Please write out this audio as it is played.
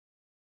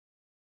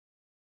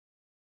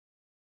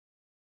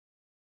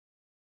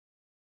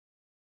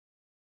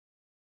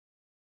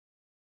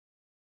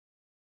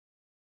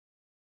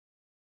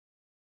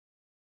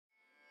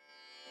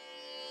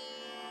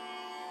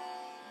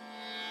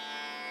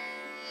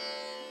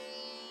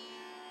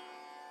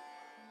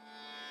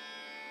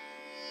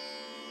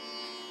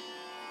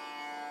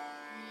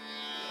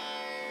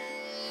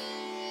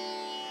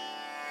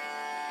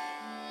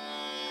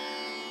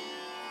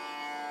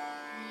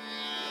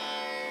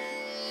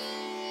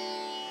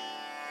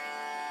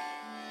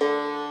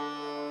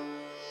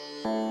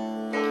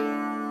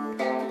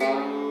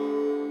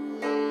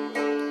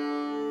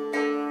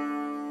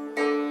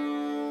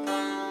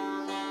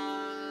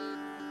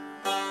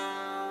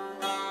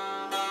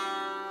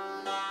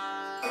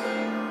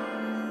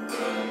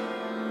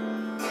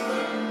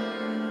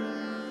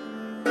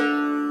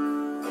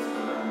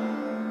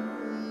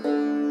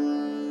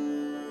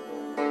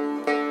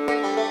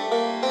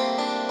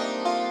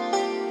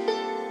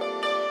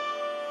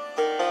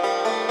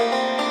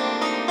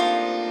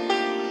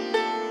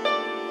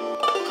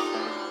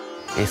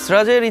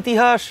এসরাজের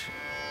ইতিহাস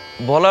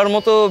বলার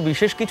মতো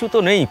বিশেষ কিছু তো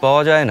নেই,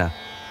 পাওয়া যায় না।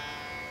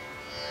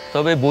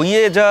 তবে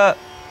বইয়ে যা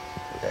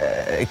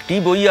একটি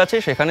বই আছে,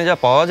 সেখানে যা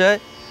পাওয়া যায়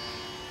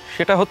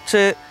সেটা হচ্ছে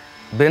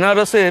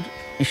বেনারসের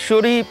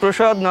ঈশ্বরী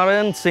প্রসাদ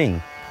নারায়ণ সিং।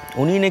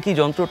 উনি নাকি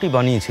যন্ত্রটি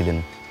বানিয়েছিলেন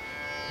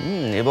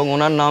এবং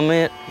ওনার নামে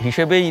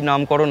হিসেবেই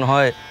নামকরণ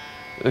হয়,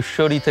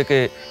 ঈশ্বরী থেকে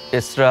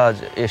এসরাজ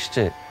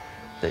এসছে।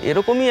 তো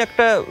এরকমই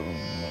একটা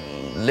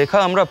লেখা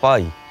আমরা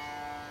পাই,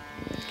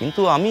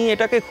 কিন্তু আমি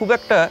এটাকে খুব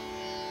একটা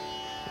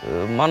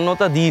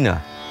মান্যতা দিই না।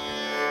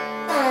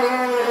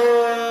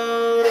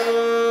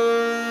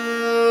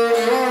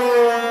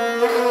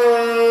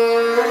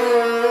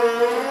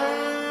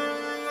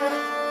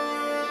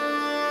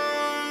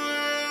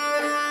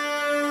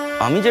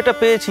 আমি যেটা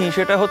পেয়েছি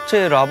সেটা হচ্ছে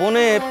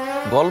রাবণের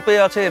গল্পে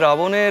আছে,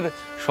 রাবণের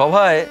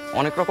সভায়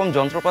অনেক রকম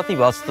যন্ত্রপাতি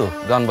বাজত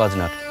গান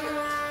বাজনার।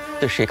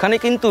 তো সেখানে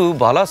কিন্তু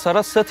বালা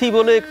সারাস্বতী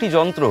বলে একটি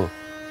যন্ত্র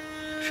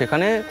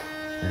সেখানে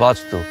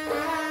বাজত।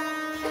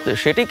 তো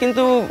সেটি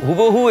কিন্তু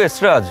হুবহু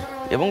এসরাজ,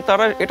 এবং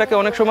তারা এটাকে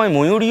অনেক সময়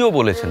ময়ূরীও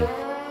বলেছেন।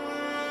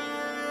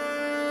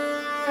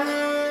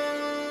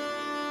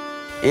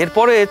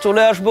 এরপরে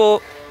চলে আসব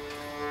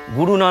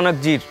গুরু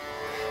নানকজির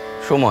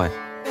সময়।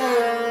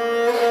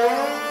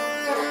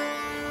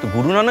 তো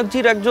গুরু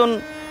নানকজির একজন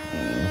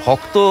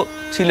ভক্ত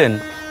ছিলেন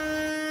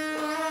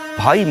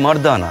ভাই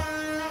মারদানা।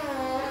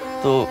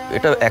 তো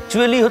এটা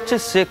অ্যাকচুয়ালি হচ্ছে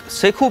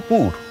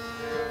শেখুপুর,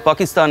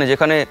 পাকিস্তানে,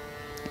 যেখানে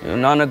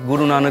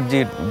গুরু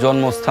নানকজির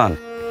জন্মস্থান।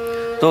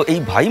 তো এই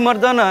ভাই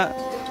মারদানা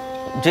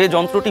যে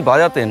যন্ত্রটি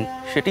বাজাতেন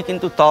সেটি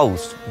কিন্তু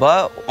তাউস, বা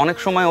অনেক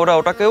সময় ওরা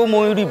ওটাকেও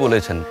ময়ূরী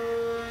বলেছেন।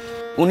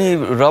 উনি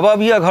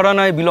রবাবিয়া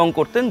ঘরানায় বিলং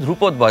করতেন,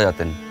 ধ্রুপদ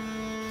বাজাতেন,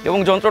 এবং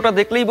যন্ত্রটা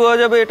দেখলেই বোঝা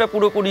যাবে এটা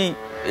পুরোপুরি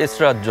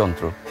এসরাজ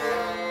যন্ত্র।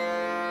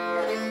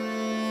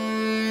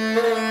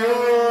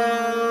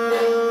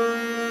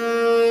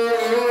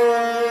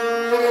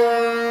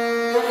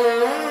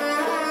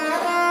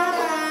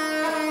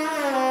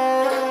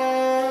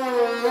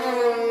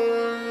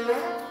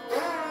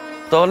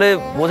 তাহলে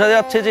বোঝা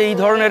যাচ্ছে যে এই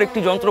ধরনের একটি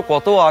যন্ত্র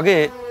কত আগে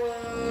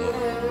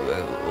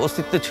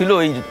অস্তিত্বে ছিল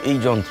এই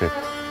যন্ত্রের।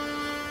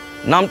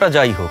 নামটা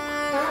যাই হোক,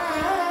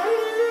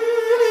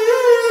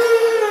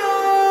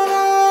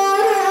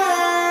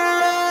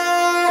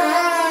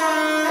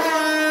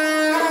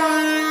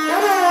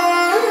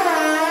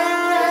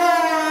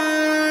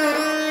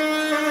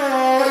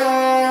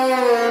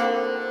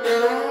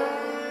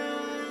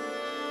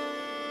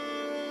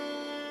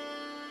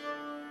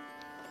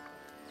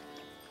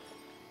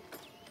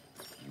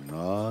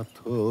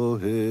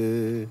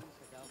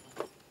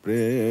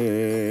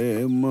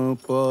 প্রেম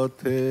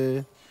পথে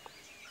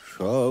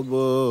সব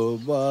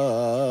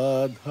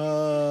বাধা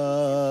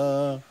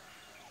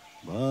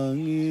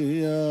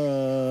ভাঙিয়া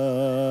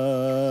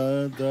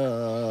দাও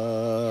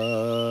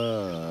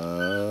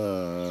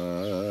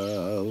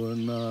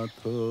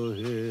নাথ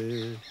হে,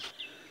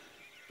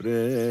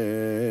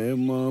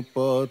 প্রেম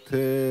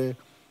পথে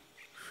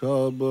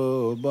সব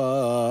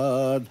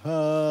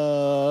বাধা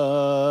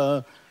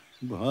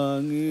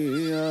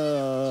ভাঙিয়া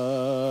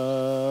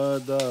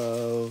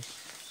দাও,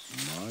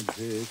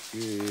 মাঝে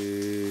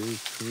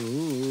কিছু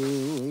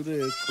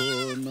রেখো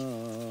না,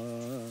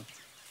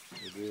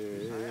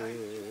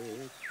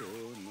 রেখো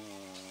না।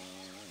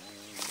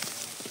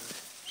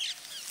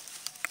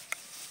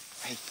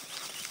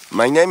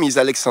 My name is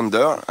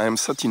Alexander. I am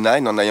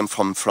 39 and I am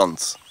from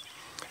France.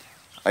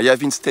 I have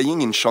been staying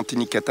in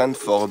Santiniketan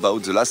for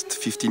about the last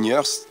 15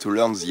 years to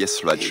learn the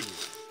Esraj.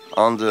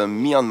 And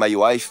me and my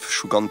wife,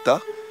 Shuganta,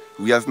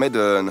 we have made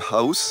a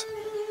house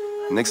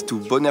next to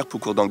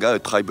Boner-Pukurdanga, a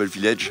tribal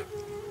village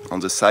on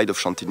the side of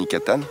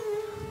Santiniketan.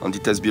 And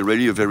it has been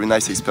really a very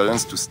nice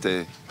experience to stay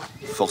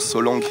for so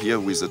long here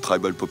with the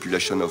tribal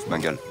population of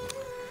Bengal.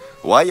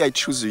 Why I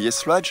choose the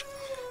Esraj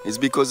is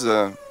because the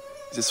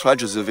Esraj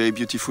is a very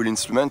beautiful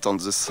instrument, and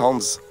the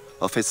sounds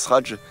of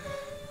Esraj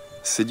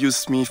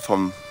seduced me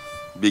from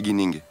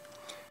beginning.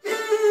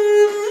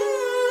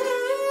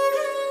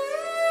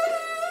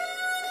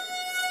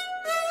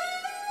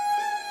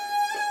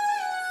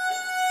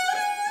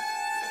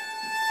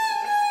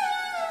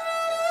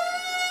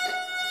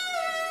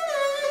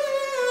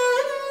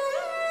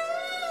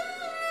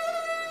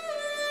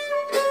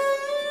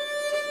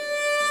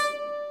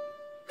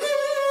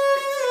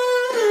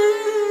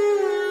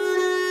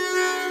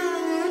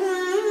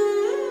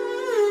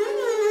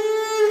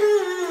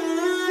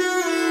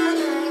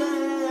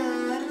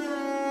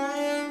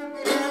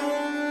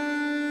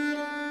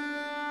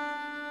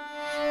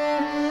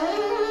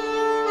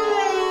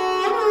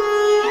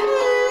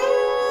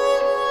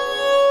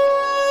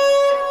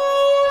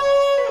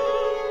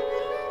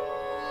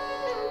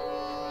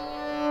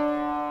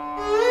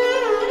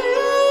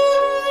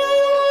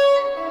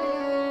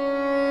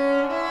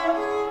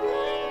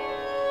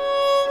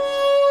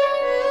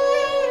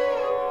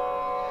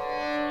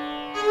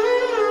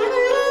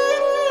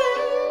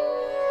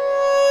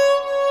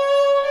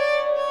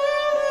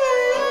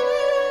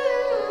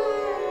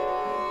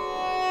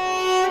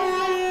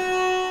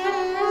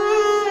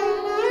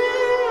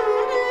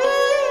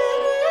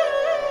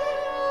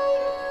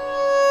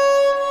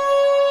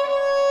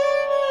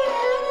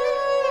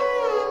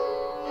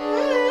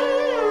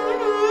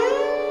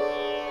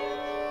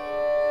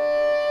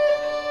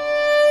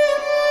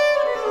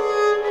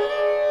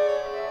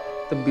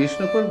 তো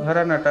বিষ্ণুপুর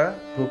ঘরানাটা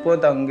ধ্রুপদ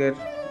অঙ্গের,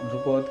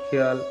 ধ্রুপদ,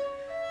 খেয়াল,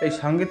 এই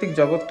সাংগীতিক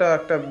জগৎটা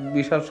একটা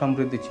বিশাল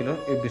সমৃদ্ধি ছিল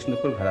এই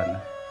বিষ্ণুপুর ঘরানা।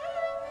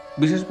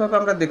 বিশেষভাবে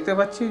আমরা দেখতে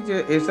পাচ্ছি যে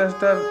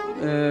এসরাজটার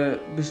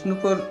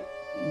বিষ্ণুপুর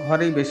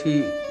ঘরেই বেশি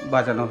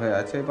বাজানো হয়ে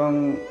আছে এবং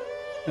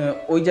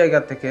ওই জায়গা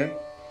থেকে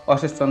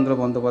অশেষচন্দ্র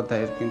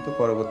বন্দ্যোপাধ্যায়ের কিন্তু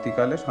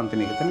পরবর্তীকালে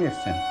শান্তিনিকেতনে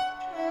এসছেন।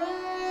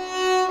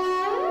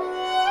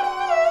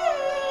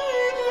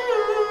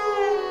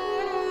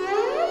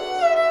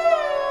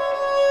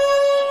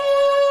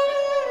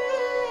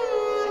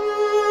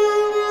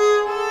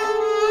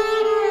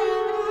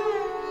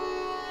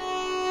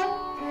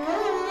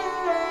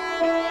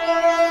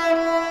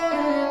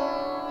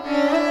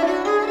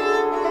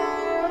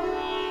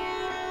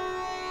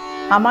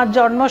 আমার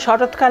জন্ম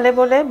শরৎকালে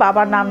বলে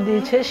বাবার নাম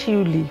দিয়েছে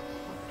শিউলি।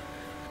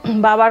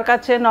 বাবার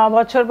কাছে 9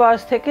 বছর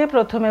বয়স থেকে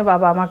প্রথমে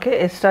বাবা আমাকে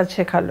এসরাজ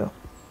শেখালো।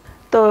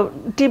 তো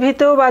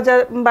টিভিতেও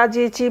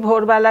বাজিয়েছি,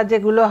 ভোরবেলা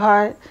যেগুলো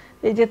হয়,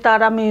 এই যে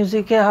তারা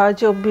মিউজিকে হয়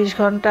 24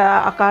 ঘন্টা,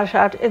 আকাশ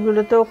আট,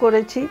 এগুলোতেও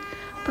করেছি।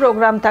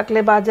 প্রোগ্রাম থাকলে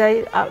বাজাই,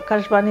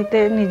 আকাশবাণীতে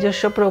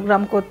নিজস্ব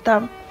প্রোগ্রাম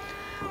করতাম।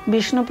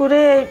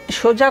 বিষ্ণুপুরে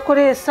সোজা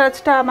করে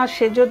এসরাজটা আমার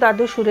সেজ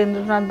দাদু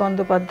সুরেন্দ্রনাথ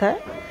বন্দ্যোপাধ্যায়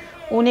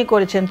উনি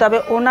করেছেন। তবে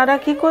ওনারা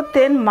কি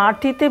করতেন,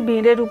 মাটিতে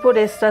বিড়ের উপর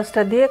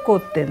এসরাজটা দিয়ে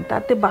করতেন,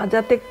 তাতে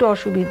বাজাতে একটু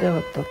অসুবিধে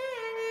হতো।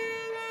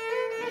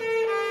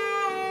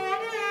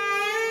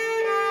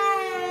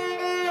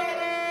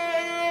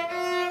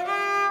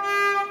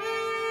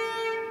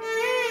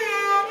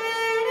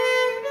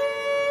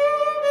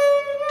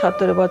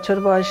 সতেরো বছর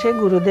বয়সে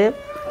গুরুদেব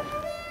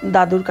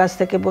দাদুর কাছ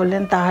থেকে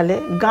বললেন তাহলে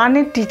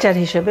গানের টিচার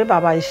হিসেবে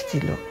বাবা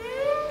এসেছিল।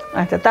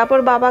 আচ্ছা, তারপর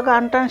বাবা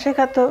গান টান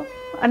শেখাতো।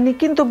 আর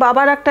কিন্তু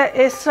বাবার একটা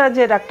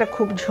এসরাজের একটা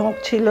খুব ঝোঁক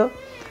ছিল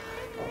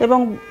এবং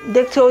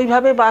দেখছে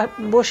ওইভাবে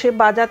বসে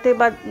বাজাতে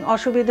বা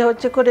অসুবিধে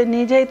হচ্ছে করে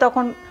নিজেই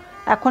তখন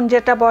এখন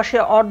যেটা বসে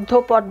অর্ধ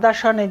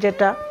পদ্মাসনে,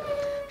 যেটা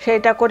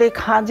সেইটা করে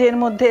খাঁজের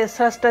মধ্যে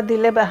এসরাজটা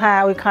দিলে,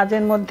 হ্যাঁ ওই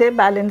খাঁজের মধ্যে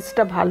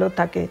ব্যালেন্সটা ভালো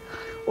থাকে,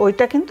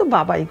 ওইটা কিন্তু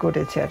বাবাই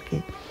করেছে আর কি।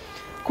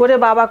 করে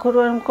বাবা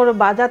করে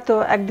বাজাতো।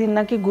 একদিন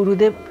নাকি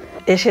গুরুদেব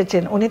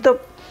এসেছেন, উনি তো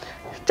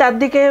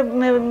চারদিকে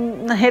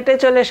হেঁটে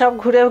চলে সব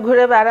ঘুরে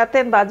ঘুরে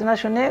বেড়াতেন, বাজনা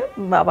শুনে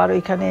বাবার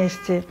ওইখানে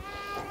এসছে।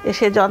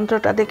 এসে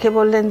যন্ত্রটা দেখে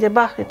বললেন যে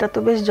বাহ, এটা তো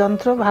বেশ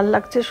যন্ত্র, ভাল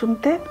লাগছে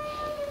শুনতে,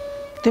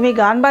 তুমি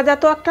গান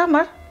বাজাতো একটা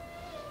আমার।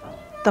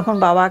 তখন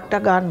বাবা একটা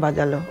গান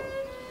বাজালো,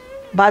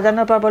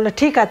 বাজানোর পর বললো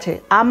ঠিক আছে,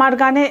 আমার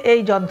গানে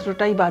এই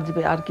যন্ত্রটাই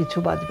বাজবে, আর কিছু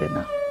বাজবে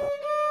না।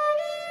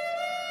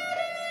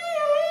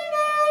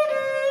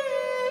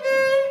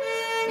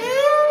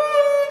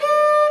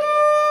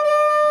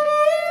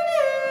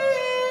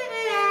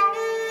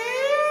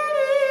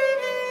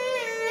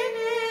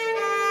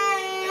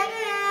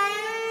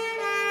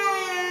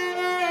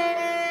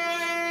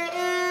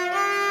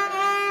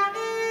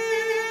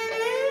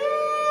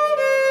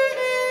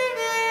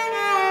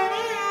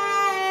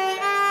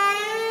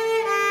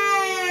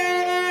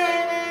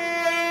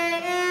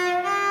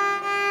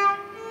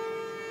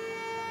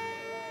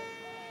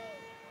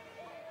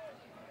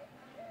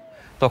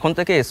 তখন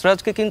থেকে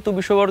এসরাজকে কিন্তু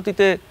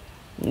বিশ্বভারতীতে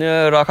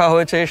রাখা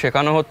হয়েছে,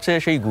 শেখানো হচ্ছে,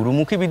 সেই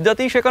গুরুমুখী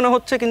বিদ্যাতেই শেখানো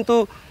হচ্ছে। কিন্তু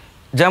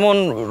যেমন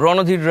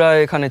রণধীর রায়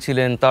এখানে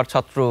ছিলেন, তার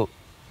ছাত্র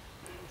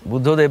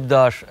বুদ্ধদেব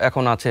দাস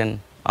এখন আছেন,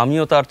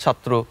 আমিও তার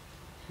ছাত্র,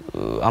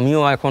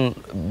 আমিও এখন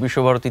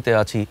বিশ্বভারতীতে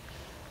আছি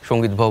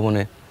সঙ্গীত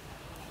ভবনে।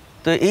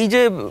 তো এই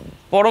যে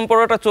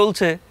পরম্পরাটা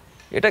চলছে,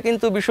 এটা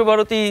কিন্তু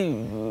বিশ্বভারতী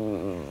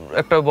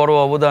একটা বড়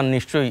অবদান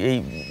নিশ্চয়ই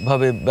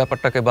এইভাবে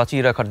ব্যাপারটাকে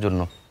বাঁচিয়ে রাখার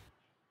জন্য।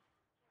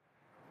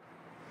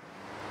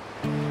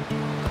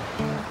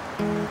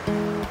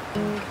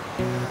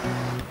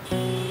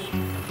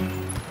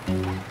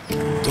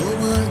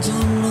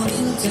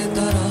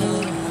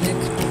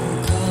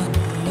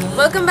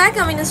 ওয়েলকাম ব্যাক,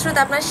 আমি নুসরত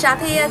আপনার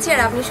সাথেই আছি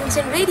আর আপনি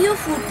শুনছেন রেডিও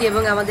ফুডটি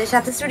এবং আমাদের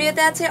সাথে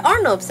স্টুডিওতে আছে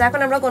অর্ণব। এখন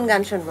আমরা কোন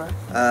গান শুনবো?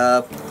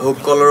 হোপ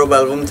কলরব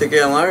অ্যালবাম থেকে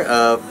আমার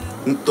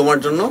তোমার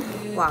জন্য।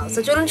 ওয়াও, সো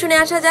চলুন শুনে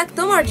আসা যাক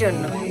তোমার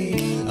জন্য।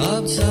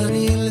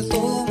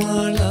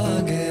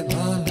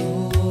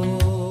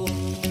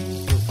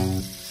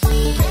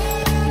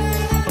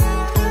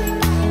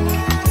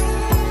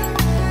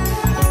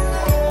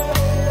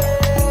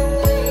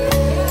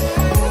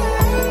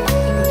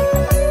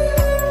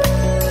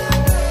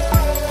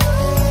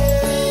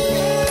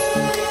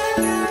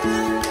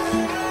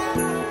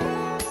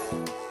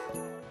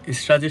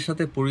 এসরাজের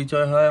সাথে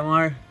পরিচয় হয়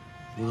আমার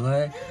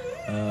বোধহয়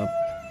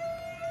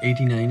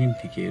 89-এর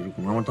দিকে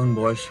এরকম। আমার তখন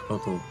বয়স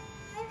কত,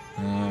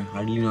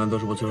 হার্ডলি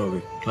 9-10 বছর হবে,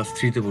 ক্লাস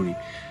 3-তে পড়ি।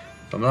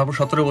 তো আমরা তারপর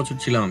 17 বছর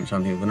ছিলাম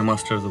শান্তিনিকেতনে,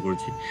 মাস্টার্সও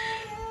করেছি।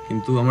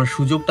 কিন্তু আমার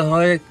সুযোগটা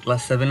হয়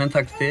ক্লাস 7-এ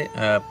থাকতে,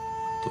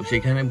 তো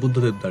সেখানে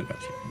বুদ্ধদেবদার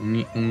কাছে,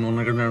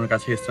 ওনার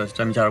কাছে এসরাজটা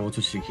আমি 4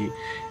 বছর শিখি।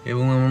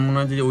 এবং আমার মনে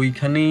হয় যে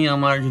ওইখানেই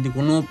আমার যদি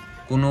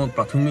কোনো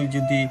প্রাথমিক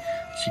যদি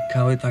শিক্ষা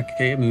হয়ে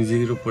থাকে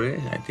মিউজিকের উপরে,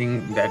 I think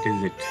that is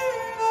it.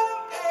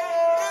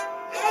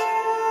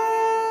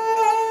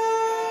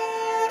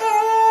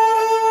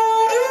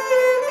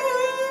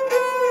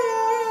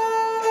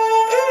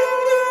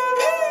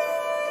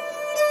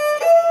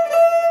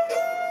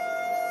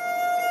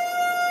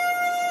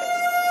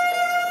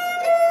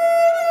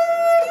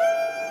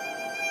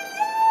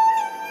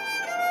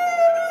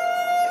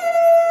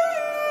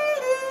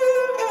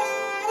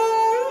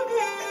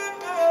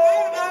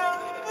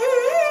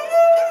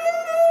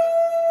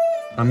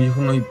 আমি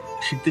যখন ওই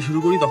শিখতে শুরু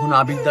করি তখন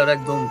আবির দ্বারা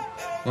একদম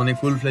মানে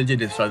ফুল ফ্লেজেড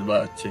এসরাজ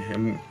বাজাচ্ছে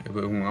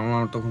এবং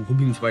আমার তখন খুব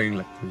ইন্সপায়ারিং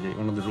লাগতো যে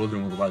ওনাদের রোদের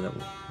মতো বাজাবো,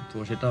 তো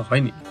সেটা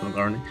হয়নি কোনো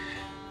কারণে।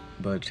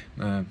 বাট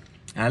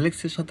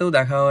অ্যালেক্সের সাথেও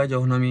দেখা হয়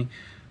যখন আমি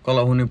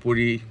কলাভবনে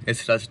পড়ি,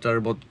 এসরাজটার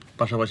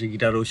পাশাপাশি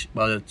গিটারও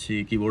বাজাচ্ছি,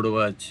 কিবোর্ডও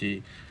বাজাচ্ছি,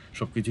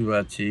 সব কিছুই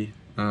বাজাচ্ছি।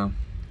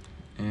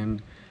 অ্যান্ড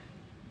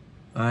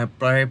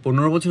প্রায়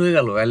 15 বছর হয়ে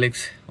গেল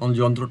অ্যালেক্স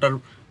যন্ত্রটার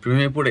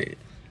প্রেমে পড়ে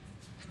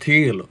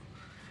থেকে গেল,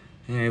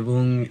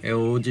 এবং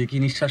ও যে কি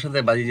নিষ্ঠার সাথে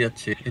বাজিয়ে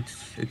যাচ্ছে,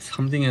 it's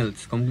something else,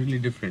 completely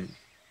different.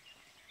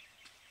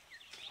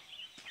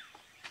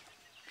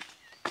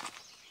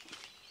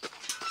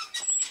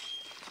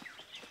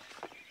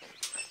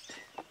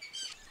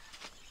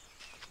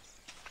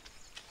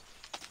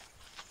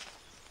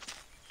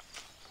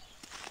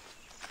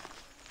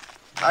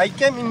 I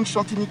came in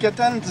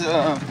Santiniketan the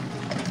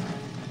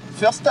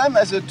first time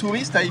as a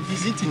tourist. I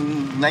visit in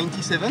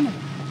 '97.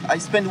 I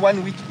spent 1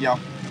 week here.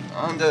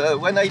 And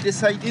when I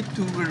decided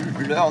to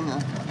learn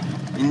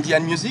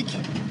Indian music,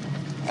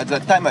 at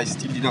that time I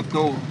still didn't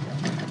know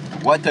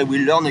what I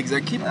will learn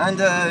exactly. And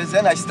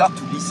then I start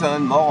to listen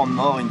more and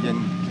more Indian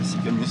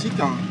classical music,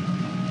 and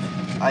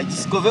I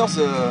discover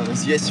the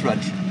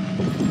Esraj.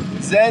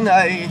 Then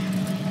I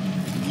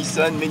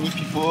listen many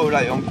people,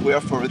 I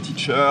inquire for a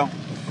teacher.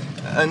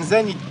 And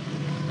then it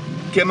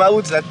came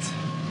out that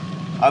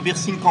Abir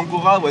Singh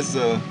Khangura was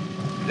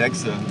like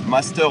the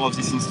master of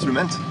this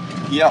instrument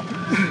here,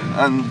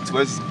 and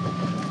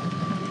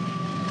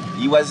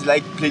he was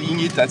like playing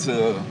it as a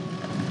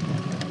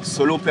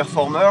solo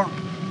performer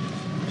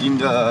in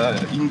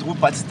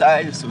Drupad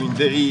style, so in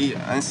very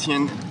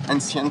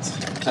ancient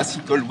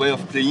classical way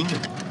of playing.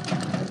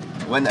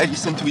 When I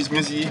listened to his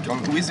music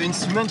and with the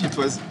instrument, it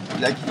was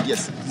like,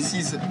 yes, this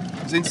is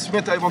the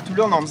instrument I want to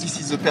learn, or this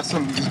is the person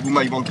with whom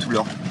I want to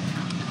learn.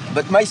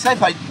 But myself,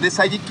 I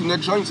decided to not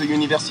join the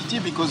university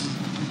because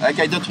like,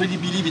 I don't really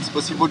believe it's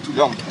possible to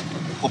learn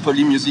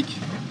properly music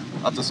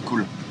at a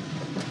school.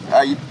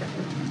 I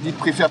did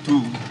prefer to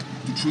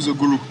choose a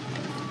guru.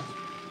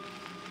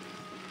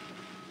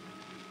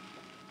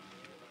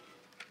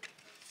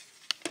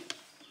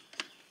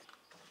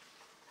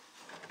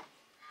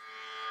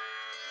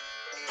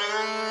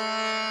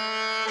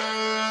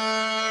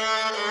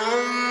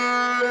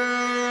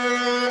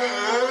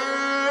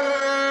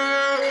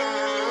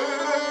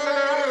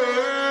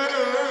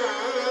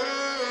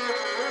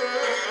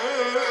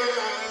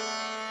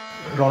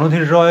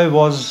 Ranodhir Roy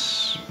was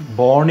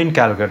born in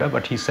Calcutta,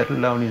 but he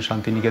settled down in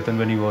Santiniketan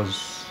when he was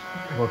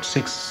about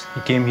 6.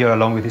 He came here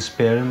along with his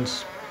parents.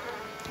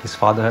 His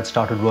father had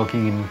started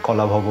working in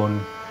Kolabhavan,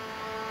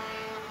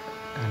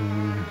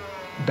 and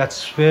that's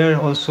where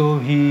also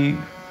he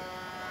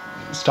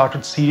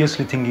started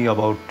seriously thinking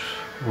about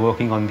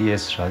working on the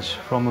Esraj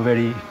from a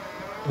very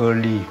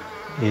early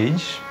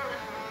age.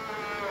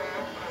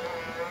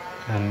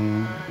 And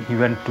he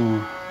went to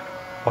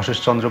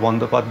Ashish Chandra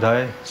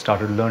Bandyopadhyay,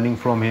 started learning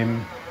from him,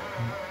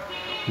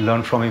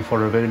 learned from him for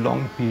a very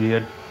long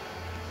period.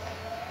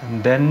 And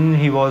then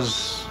he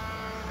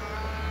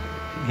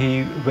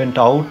went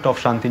out of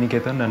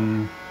Santiniketan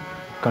and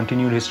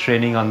continued his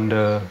training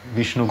under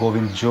Vishnu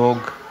Govind Jog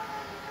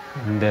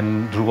and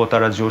then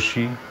Dhruvotara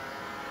Joshi.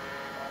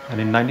 And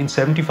in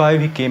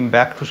 1975 he came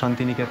back to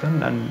Santiniketan,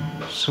 and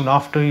soon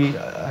after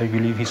I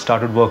believe he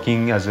started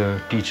working as a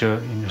teacher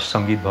in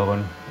Sangeet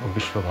Bhavan of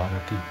Vishwa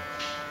Bharati.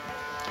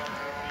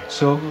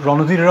 So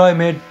Ranodhir Roy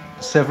made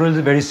several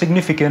very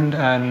significant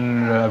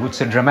and I would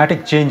say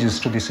dramatic changes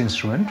to this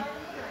instrument.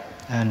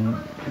 And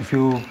if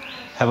you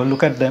have a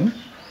look at them,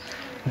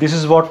 this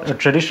is what a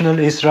traditional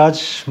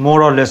Esraj more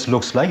or less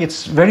looks like.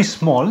 It's very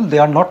small. They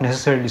are not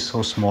necessarily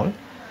so small,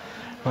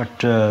 but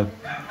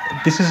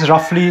this is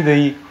roughly the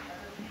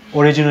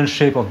original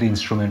shape of the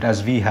instrument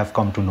as we have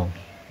come to know.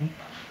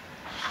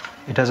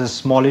 It has a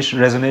smallish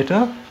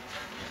resonator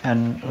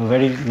and a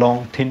very long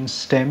thin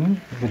stem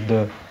with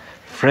the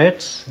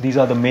frets. These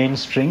are the main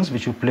strings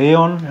which you play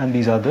on, and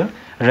these are the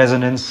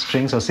resonance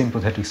strings or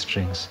sympathetic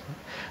strings.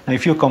 Now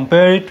if you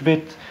compare it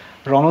with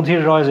Ranodhir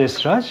Roy's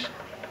Esraj,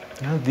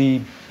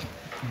 the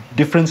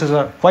differences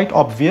are quite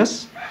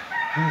obvious.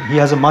 He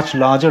has a much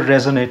larger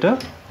resonator,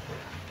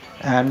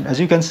 and as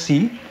you can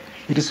see,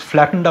 it is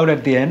flattened out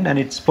at the end and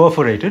it's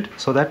perforated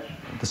so that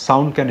the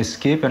sound can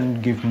escape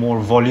and give more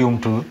volume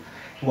to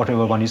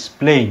whatever one is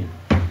playing.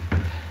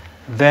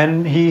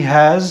 Then he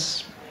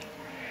has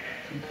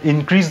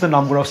increased the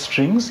number of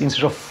strings.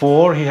 Instead of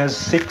 4, he has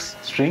 6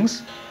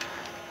 strings.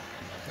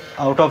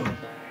 Out of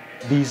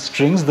these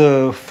strings,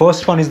 the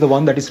first one is the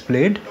one that is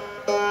played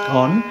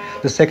on.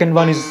 The second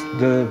one is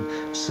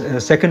the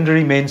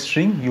secondary main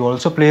string. You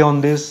also play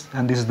on this,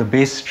 and this is the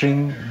bass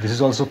string. This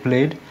is also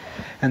played.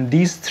 And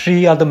these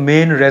 3 are the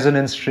main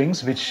resonance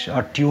strings which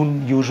are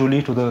tuned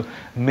usually to the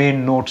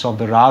main notes of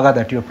the raga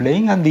that you're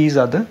playing, and these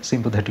are the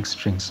sympathetic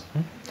strings.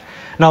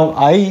 Now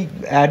I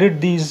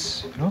added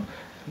these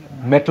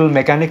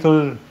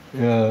mechanical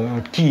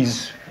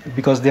keys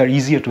because they are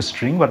easier to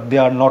string, but they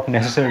are not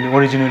necessarily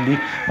originally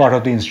part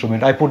of the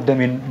instrument. I put them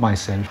in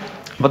myself.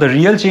 But the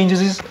real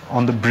changes is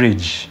on the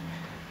bridge.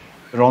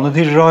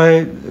 Ranadhir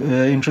Roy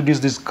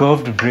introduced this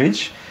curved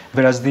bridge,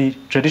 whereas the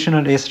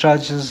traditional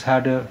Esrajs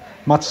had a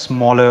much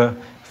smaller,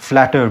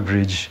 flatter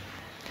bridge.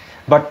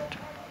 But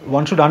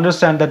one should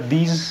understand that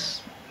these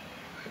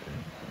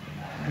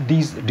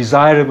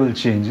desirable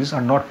changes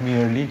are not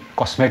merely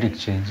cosmetic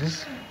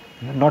changes,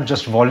 not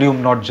just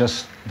volume, not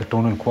just the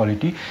tonal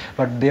quality,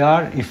 but they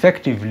are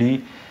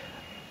effectively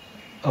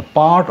a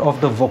part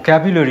of the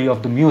vocabulary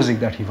of the music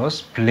that he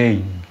was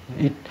playing.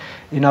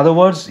 In other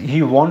words,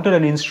 he wanted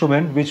an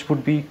instrument which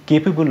would be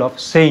capable of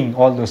saying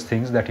all those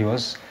things that he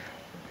was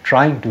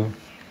trying to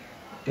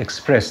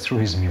express through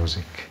his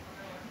music.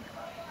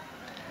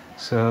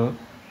 So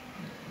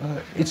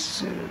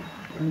it's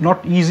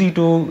not easy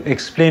to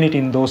explain it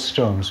in those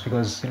terms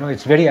because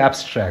it's very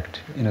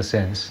abstract in a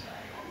sense.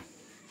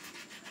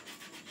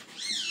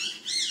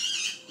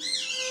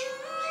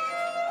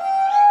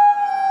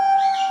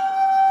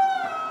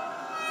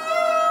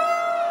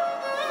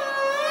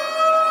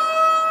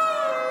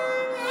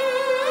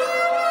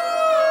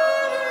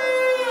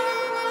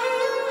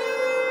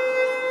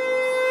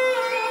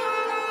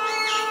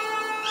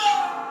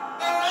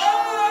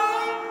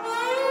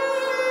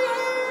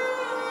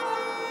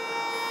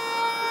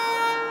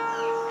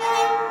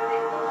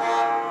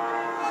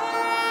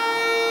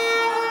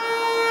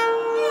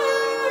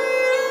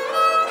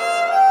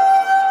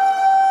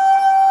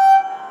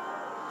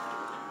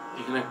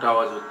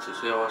 আওয়াজ হচ্ছে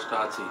সেই আওয়াজটা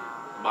আছে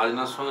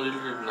বাজনার সঙ্গে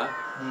related না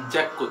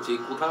check করছি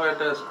কোথাও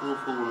একটা স্ক্রু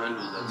ফু মনে হয়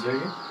লুজ আছে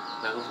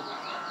দেখো তো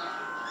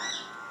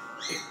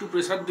একটু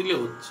প্রেসার দিলে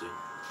হচ্ছে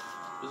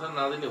প্রেসার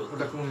না দিলে হচ্ছে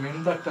ওটা কোন মেন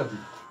দাগটা দি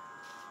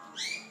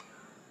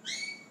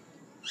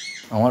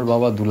আমার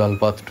বাবা দুলাল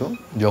পাত্র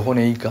যখন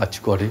এই কাজ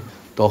করে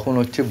তখন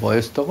হচ্ছে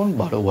বয়স তখন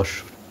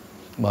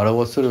 12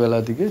 বছর বেলা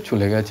দিকে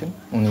চলে গেছেন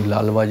উনি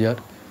লালবাজার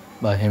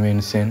বা হেমেন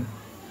সেন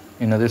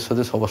এনাদের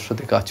সাথে সবার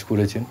সাথে কাজ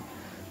করেছেন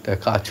তা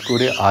কাজ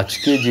করে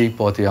আজকে যেই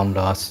পথে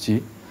আমরা আসছি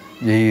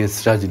যেই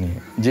এসরাজ নিয়ে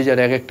যে যার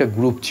এক একটা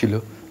গ্রুপ ছিল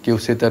কেউ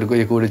সেতার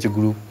করেছে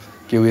গ্রুপ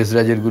কেউ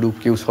এসরাজের গ্রুপ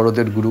কেউ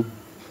শরতের গ্রুপ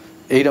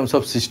এইরকম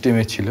সব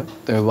সিস্টেমে ছিল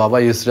তবে বাবা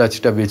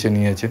এসরাজটা বেছে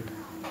নিয়েছেন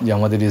যে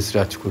আমাদের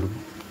এসরাজ করব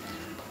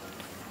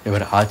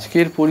এবার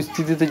আজকের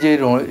পরিস্থিতিতে যে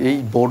এই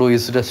বড়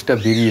এসরাজটা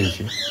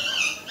বেরিয়েছে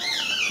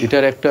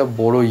এটার একটা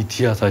বড়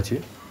ইতিহাস আছে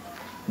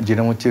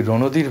যেটা হচ্ছে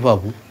রণধীর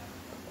বাবু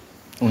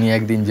উনি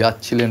একদিন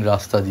যাচ্ছিলেন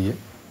রাস্তা দিয়ে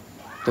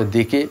তা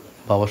দেখে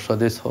বাবার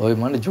সাথে সবাই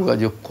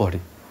যোগাযোগ করে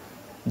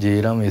যে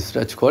এরম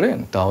এসরাজ করেন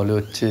তাহলে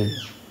হচ্ছে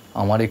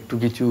আমার একটু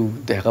কিছু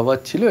দেখাবার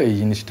ছিল এই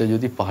জিনিসটা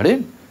যদি পারেন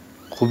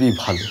খুবই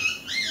ভালো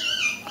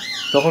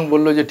তখন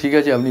বলল যে ঠিক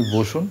আছে আপনি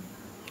বসুন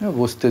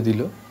বসতে দিল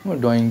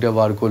ড্রয়িংটা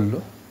বার করলো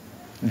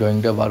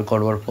ড্রয়িংটা বার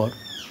করবার পর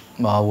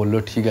বাবা বলল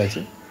ঠিক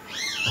আছে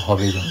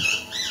হবে যন্ত্র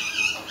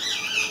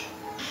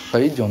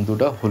তাই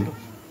যন্ত্রটা হলো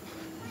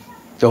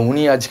তা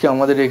উনি আজকে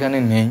আমাদের এখানে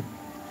নেই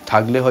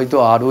থাকলে হয়তো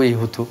আরও এই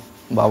হতো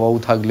বাবাও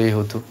থাকলেই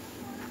হতো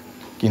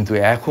কিন্তু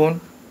এখন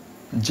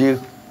যে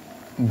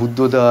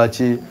বুদ্ধদা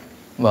আছে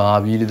বা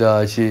আবিরদা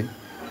আছে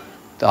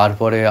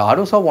তারপরে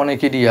আরও সব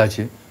অনেকেরই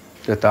আছে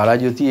তো তারা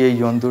যদি এই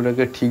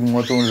যন্ত্রটাকে ঠিক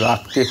মতন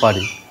রাখতে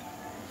পারে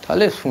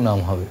তাহলে সুনাম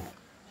হবে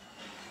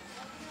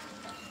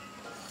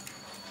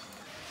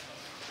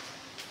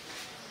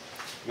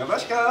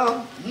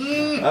Namaskar.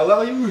 How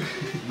are you?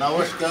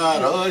 Namaskar,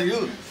 how are you?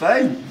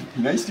 Fine.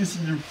 Nice to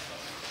see you.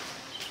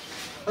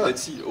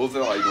 Let's see.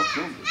 Over, I don't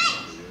know.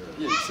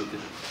 Yeah, it's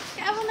okay.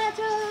 কেমন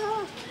আছো?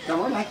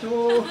 কেমন আছো?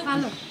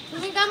 ভালো।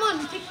 তুমি কেমন?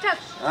 ঠিকঠাক?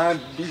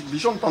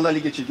 ভীষণ ঠান্ডা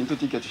লেগেছে কিন্তু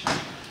ঠিক আছে।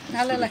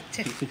 ভালো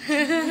লাগছে।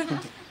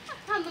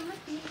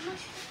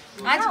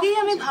 আজকেই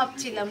আমি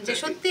ভাবছিলাম যে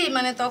সত্যি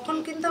তখন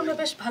কিন্তু আমরা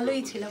বেশ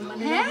ভালোই ছিলাম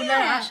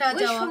রেগুলার আসা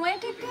যাওয়া।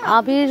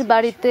 আবির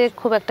বাড়িতে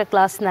খুব একটা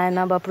ক্লাস নেয়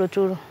না বা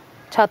প্রচুর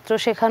ছাত্র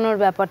শেখানোর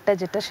ব্যাপারটা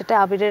যেটা সেটা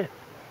আবিরের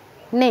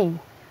নেই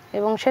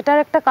এবং সেটার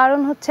একটা কারণ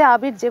হচ্ছে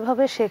আবির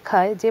যেভাবে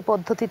শেখায় যে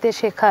পদ্ধতিতে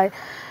শেখায়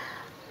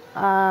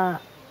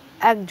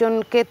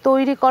একজনকে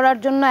তৈরি করার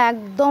জন্য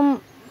একদম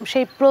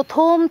সেই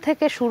প্রথম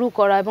থেকে শুরু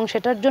করা এবং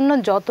সেটার জন্য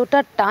যতটা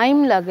টাইম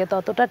লাগে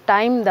ততটা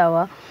টাইম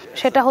দেওয়া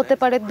সেটা হতে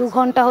পারে 2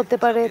 ঘন্টা হতে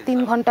পারে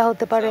 3 ঘন্টা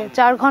হতে পারে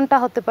 4 ঘন্টা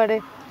হতে পারে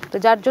তো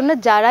যার জন্য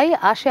যারাই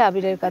আসে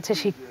আবিরের কাছে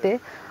শিখতে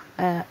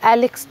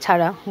অ্যালেক্স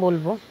ছাড়া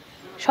বলবো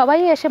সবাই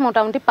এসে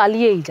মোটামুটি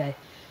পালিয়েই যায়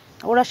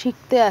ওরা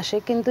শিখতে আসে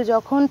কিন্তু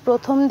যখন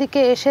প্রথম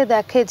দিকে এসে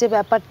দেখে যে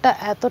ব্যাপারটা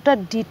এতটা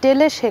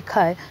ডিটেলে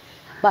শেখায়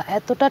বা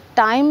এতটা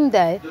টাইম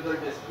দেয়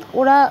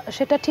ওরা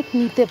সেটা ঠিক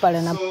নিতে পারে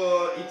না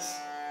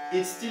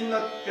It's still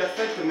not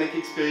perfect to make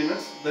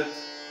experiments, but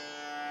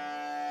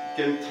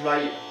can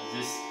try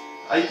this.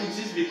 I put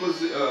this because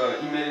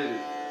it made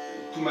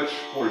too much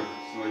hole,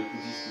 so I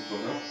put this to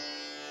cover.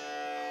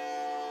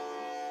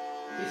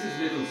 This is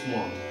little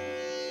small.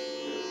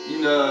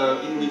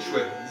 In which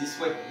way? This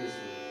way?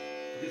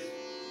 This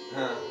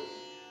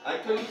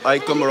I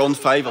come around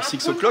 5 or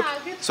 6 o'clock,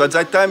 so at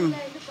that time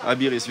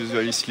Abir is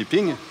usually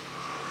sleeping,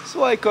 so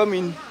I come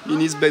in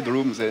his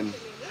bedrooms and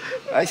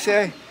I say,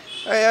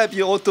 "Hey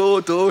Abir,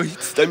 Otto,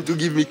 it's time to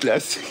give me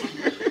class."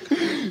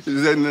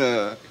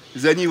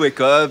 Then he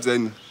wake up,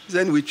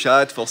 Then we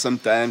chat for some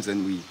time, then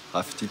we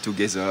have tea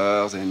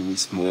together, then we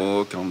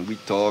smoke and we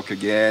talk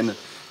again.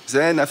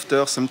 Then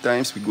after,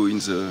 sometimes we go in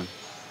the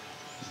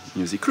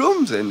music room,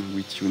 then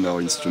we tune our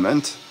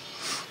instrument.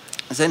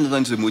 Then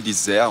when the mood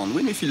is there, and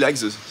when we feel like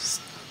the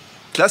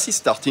class is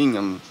starting,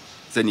 and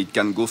then it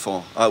can go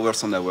for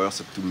hours and hours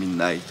up to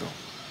midnight or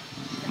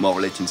more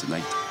late in the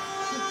night.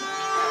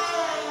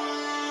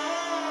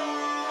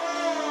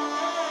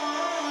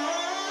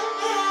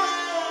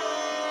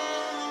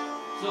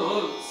 So,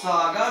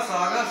 saga,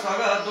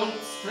 don't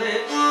stray.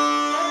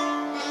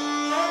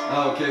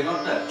 Okay, not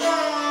that.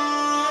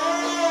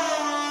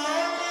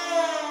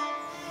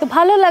 তো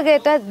ভালো লাগে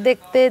এটা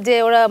দেখতে যে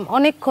ওরা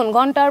অনেকক্ষণ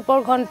ঘন্টার পর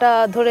ঘন্টা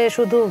ধরে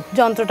শুধু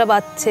যন্ত্রটা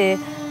বাজছে,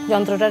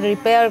 যন্ত্রটা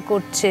রিপেয়ার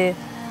করছে,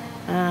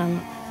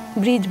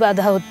 ব্রিজ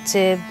বাঁধা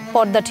হচ্ছে,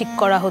 পর্দা ঠিক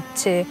করা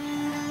হচ্ছে,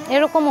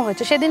 এরকমও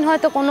হয়েছে। সেদিন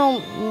হয়তো কোনো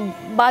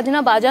বাজনা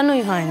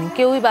বাজানোই হয়নি,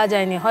 কেউই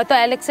বাজায়নি, হয়তো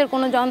অ্যালেক্সের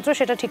কোনো যন্ত্র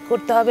সেটা ঠিক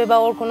করতে হবে বা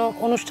ওর কোনো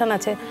অনুষ্ঠান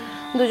আছে,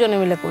 দুজনে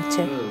মিলে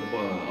করছে।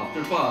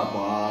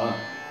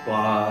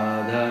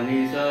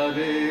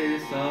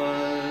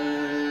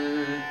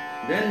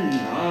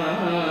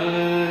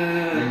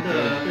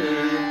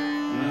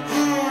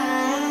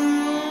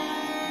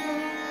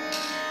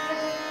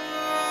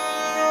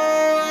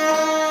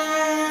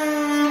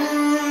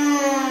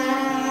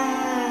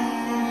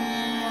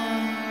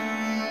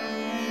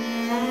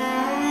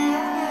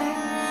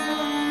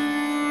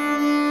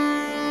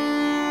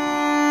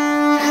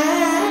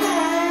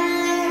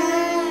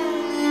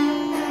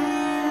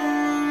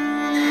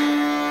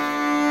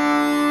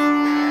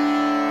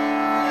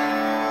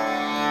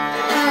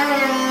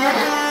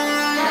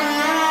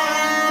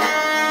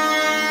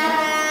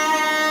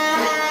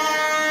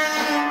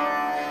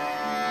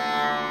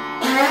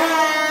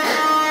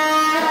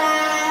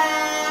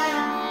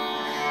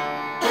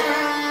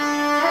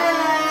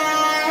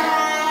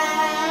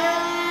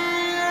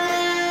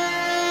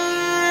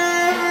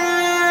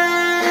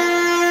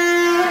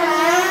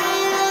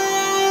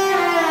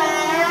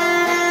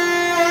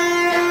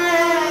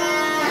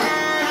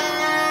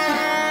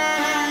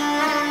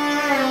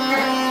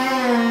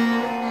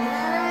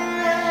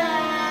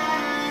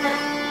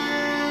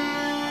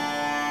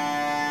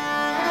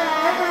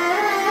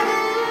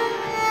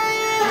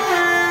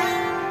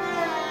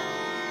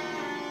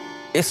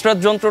 এসরাজ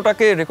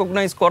যন্ত্রটাকে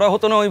রেকগনাইজ করা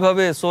হতো না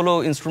ওইভাবে সোলো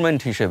ইনস্ট্রুমেন্ট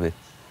হিসেবে।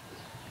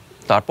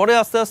 তারপরে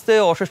আস্তে আস্তে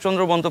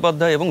অশেষচন্দ্র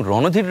বন্দ্যোপাধ্যায় এবং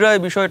রণধীর রায়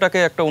বিষয়টাকে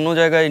একটা অন্য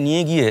জায়গায়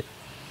নিয়ে গিয়ে,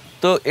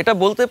 তো এটা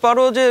বলতে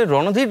পারো যে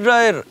রণধীর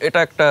রায়ের এটা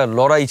একটা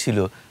লড়াই ছিল,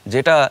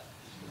 যেটা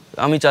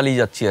আমি চালিয়ে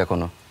যাচ্ছি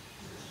এখনও,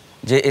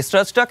 যে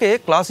এসরাজটাকে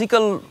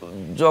ক্লাসিক্যাল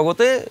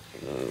জগতে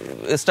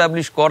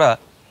এস্টাবলিশ করা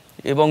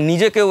এবং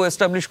নিজেকেও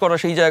এস্টাবলিশ করা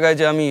সেই জায়গায়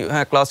যে আমি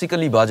হ্যাঁ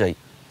ক্লাসিক্যালি বাজাই।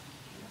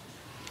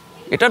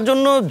 এটার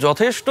জন্য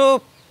যথেষ্ট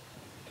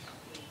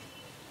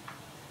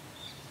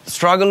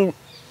স্ট্রাগল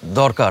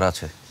দরকার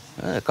আছে,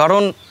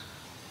 কারণ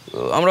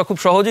আমরা খুব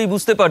সহজেই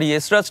বুঝতে পারি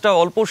এসরাজটা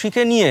অল্প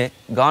শিখে নিয়ে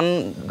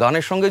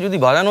গানের সঙ্গে যদি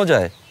বাজানো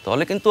যায়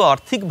তাহলে কিন্তু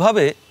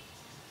আর্থিকভাবে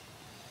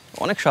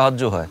অনেক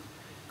সাহায্য হয়,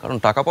 কারণ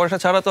টাকা পয়সা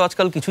ছাড়া তো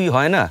আজকাল কিছুই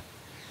হয় না।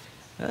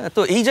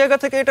 তো এই জায়গা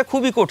থেকে এটা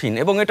খুবই কঠিন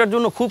এবং এটার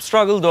জন্য খুব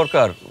স্ট্রাগল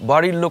দরকার,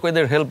 বাড়ির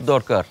লোকেদের হেল্প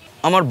দরকার।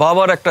 আমার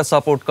বাবার একটা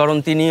সাপোর্ট, কারণ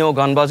তিনিও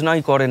গান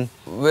বাজনাই করেন,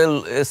 ওয়েল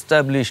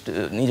এস্টাবলিশড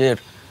নিজের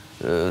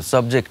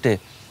সাবজেক্টে।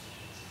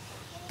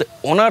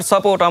 ওনার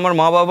সাপোর্ট, আমার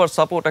মা বাবার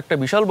সাপোর্ট একটা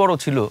বিশাল বড়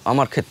ছিল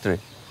আমার ক্ষেত্রে,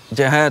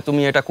 যে হ্যাঁ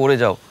তুমি এটা করে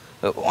যাও।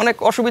 অনেক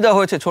অসুবিধা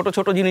হয়েছে, ছোট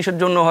ছোট জিনিসের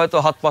জন্য হয়তো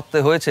হাত পাততে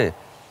হয়েছে,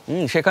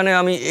 সেখানে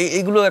আমি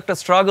এইগুলো একটা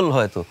স্ট্রাগল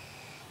হয়তো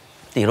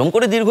এরম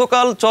করে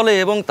দীর্ঘকাল চলে।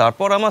 এবং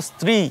তারপর আমার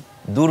স্ত্রী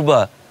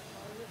দুর্বা,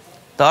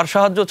 তার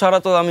সাহায্য ছাড়া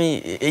তো আমি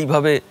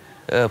এইভাবে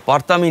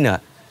পারতামই না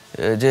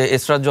যে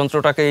এসরাজ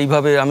যন্ত্রটাকে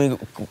এইভাবে আমি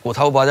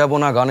কোথাও বাজাবো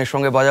না, গানের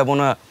সঙ্গে বাজাবো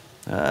না,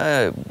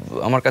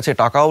 আমার কাছে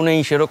টাকাও নেই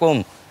সেরকম।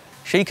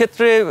 সেই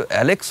ক্ষেত্রে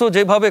অ্যালেক্সও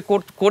যেভাবে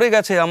করে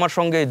গেছে আমার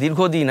সঙ্গে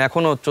দীর্ঘদিন,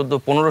 এখনও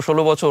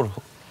 14-15-16 বছর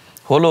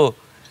হলো,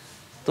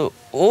 তো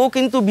ও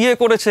কিন্তু বিয়ে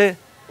করেছে,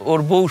 ওর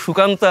বউ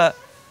সুকান্তা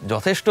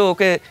যথেষ্ট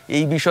ওকে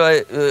এই বিষয়ে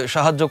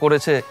সাহায্য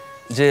করেছে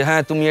যে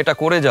হ্যাঁ তুমি এটা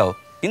করে যাও।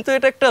 কিন্তু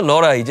এটা একটা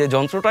লড়াই যে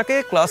যন্ত্রটাকে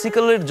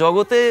ক্লাসিক্যালের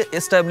জগতে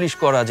এস্টাবলিশ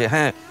করা, যে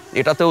হ্যাঁ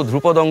এটাতেও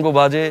ধ্রুপদঙ্গ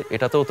বাজে,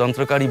 এটাতেও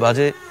তন্ত্রকারী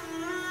বাজে,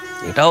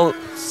 এটাও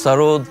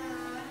সরোদ,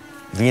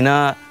 বীণা,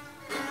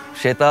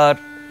 সেতার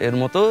এর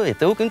মতো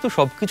এতেও কিন্তু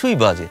সব কিছুই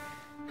বাজে।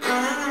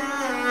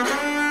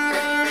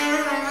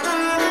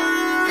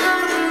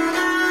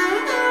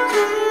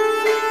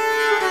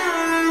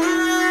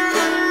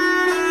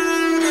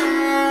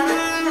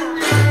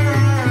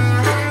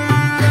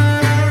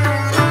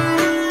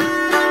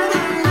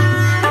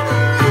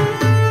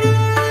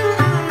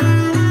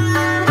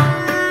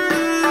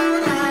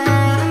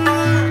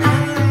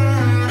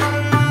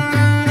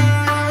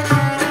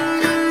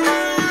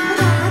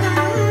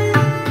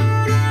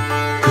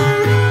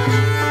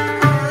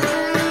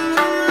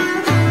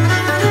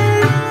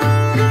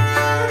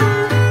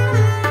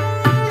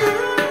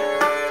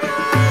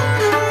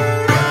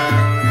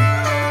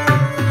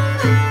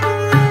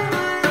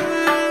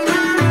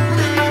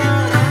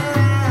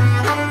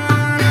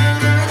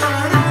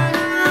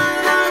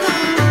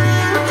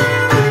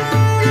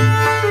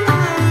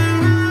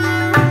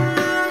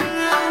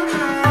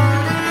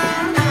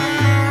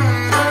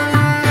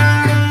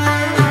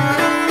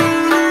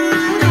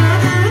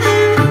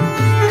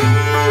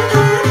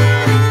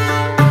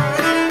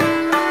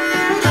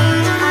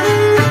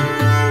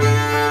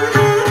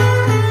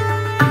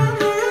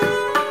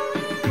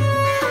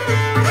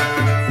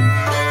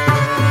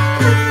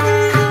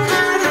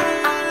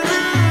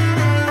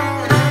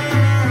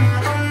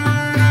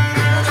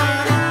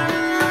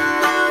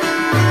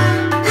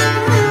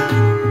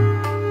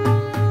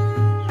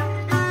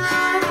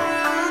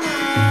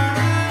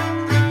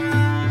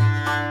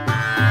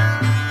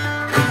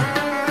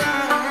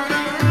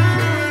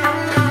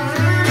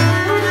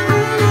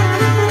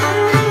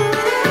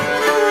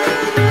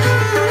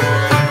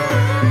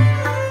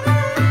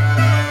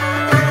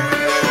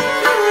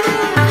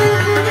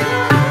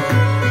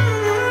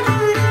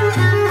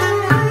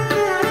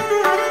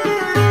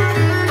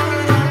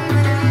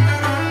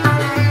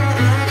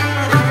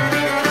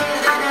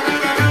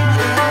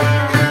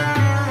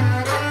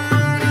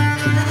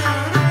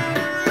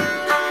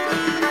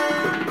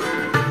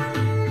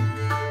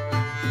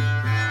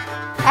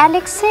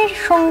 অ্যালেক্সের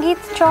সঙ্গীত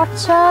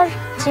চর্চার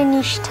যে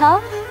নিষ্ঠা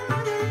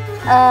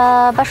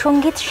বা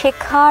সঙ্গীত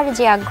শেখার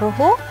যে আগ্রহ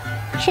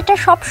সেটা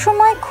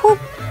সবসময়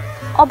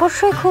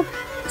অবশ্যই খুব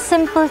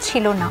সিম্পল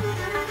ছিল না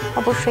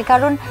অবশ্যই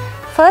কারণ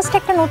ফার্স্ট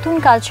একটা নতুন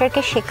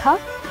কালচারকে শেখা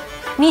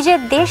নিজের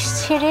দেশ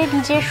ছেড়ে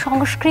নিজের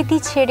সংস্কৃতি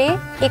ছেড়ে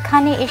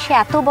এখানে এসে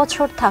এত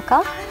বছর থাকা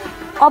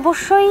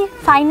অবশ্যই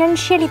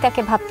ফাইন্যান্সিয়ালি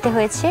তাকে ভাবতে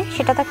হয়েছে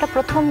সেটা তো একটা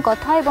প্রথম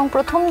কথা এবং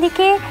প্রথম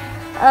দিকে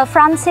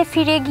ফ্রান্সে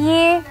ফিরে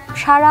গিয়ে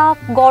সারা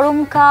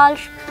গরমকাল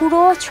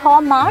পুরো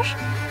 6 মাস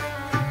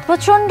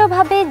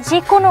প্রচণ্ডভাবে যে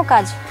কোনো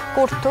কাজ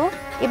করত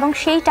এবং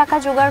সেই টাকা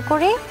জোগাড়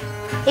করে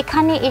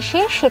এখানে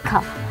এসে শেখা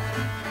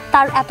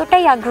তার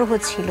এতটাই আগ্রহ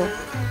ছিল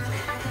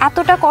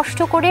এতটা কষ্ট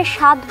করে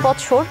 7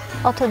 বছর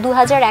অর্থাৎ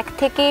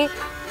 2001 থেকে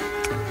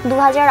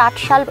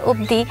 2008 সাল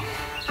অবধি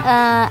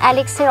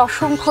অ্যালেক্সের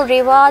অসংখ্য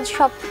রেওয়াজ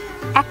সব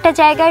একটা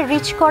জায়গায়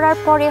রিচ করার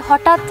পরে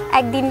হঠাৎ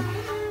একদিন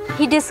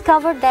he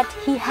discovered that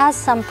he has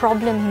some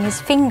problem in his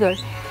finger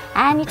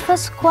and it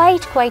was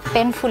quite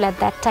painful at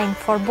that time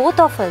for both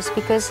of us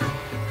because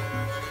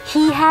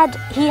he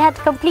had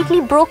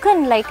completely broken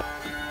like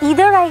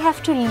either I have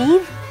to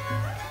leave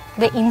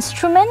the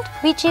instrument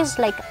which is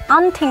like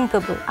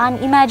unthinkable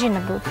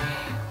unimaginable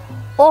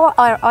or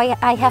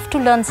I have to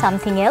learn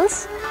something else.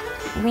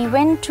 We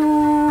went to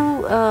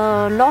a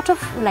lot of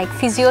like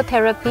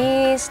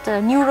physiotherapists,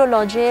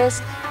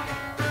 neurologists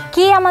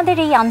কে আমাদের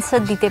এই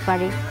answer দিতে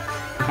পারে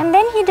and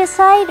then he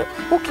decided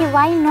okay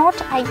why not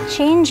I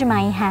change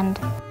my hand.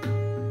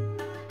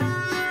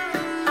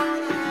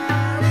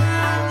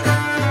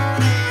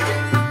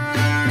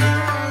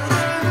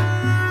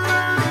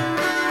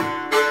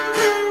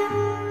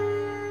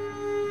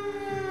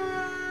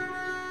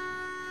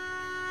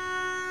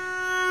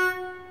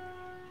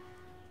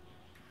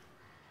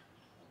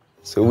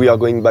 So we are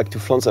going back to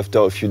France after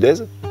a few days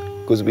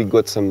because we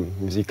got some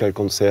musical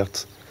concerts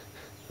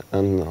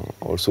and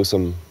also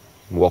some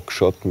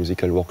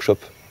musical workshop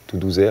to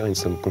do there in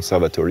some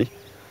conservatory.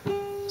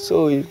 So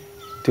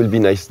it will be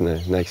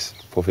nice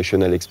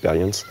professional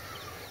experience.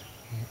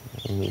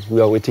 We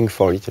are waiting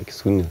for it, like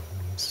soon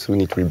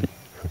it will be.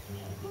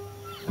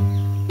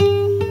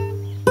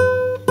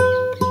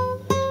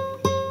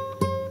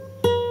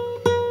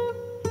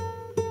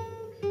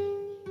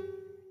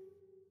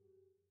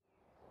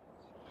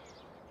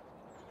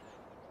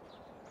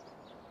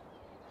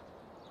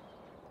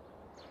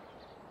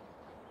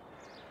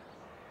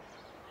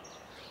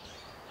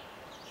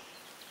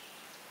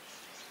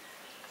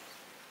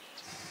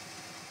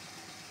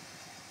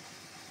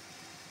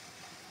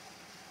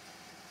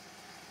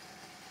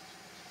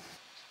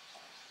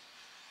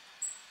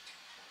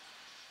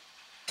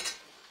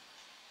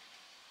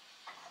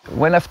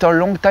 When after a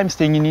long time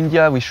staying in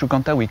India with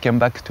Shukanta, we came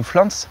back to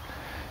France,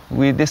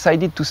 we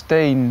decided to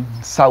stay in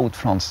South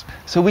France.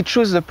 So we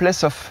chose the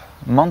place of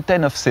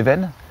Mountain of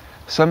Cévennes,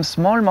 some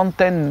small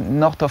mountain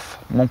north of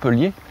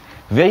Montpellier,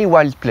 very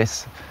wild place,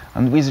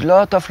 and with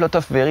lot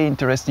of very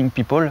interesting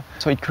people.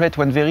 So it creates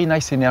one very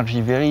nice energy,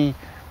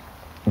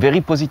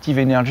 very positive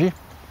energy.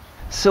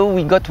 So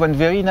we got one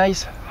very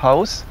nice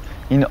house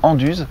in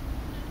Anduze.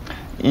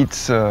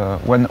 It's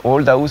one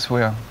old house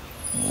where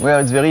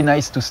it's very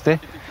nice to stay.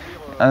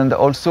 And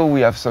also we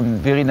have some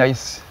very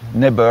nice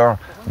neighbor,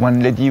 one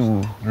lady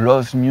who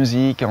loves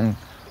music and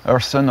her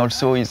son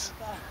also is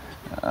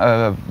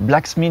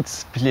blacksmith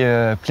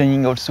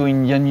playing also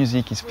Indian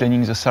music, he's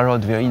playing the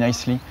sarod very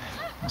nicely.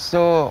 So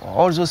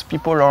all those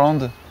people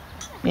around,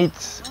 it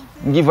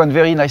give one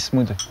very nice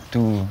mood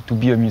to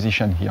be a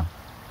musician here.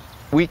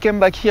 We came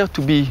back here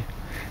to be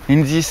in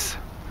this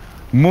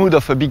mood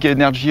of a big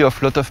energy of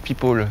lot of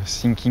people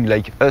thinking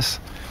like us.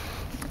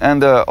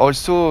 And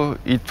also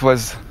it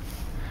was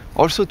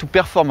also to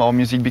perform our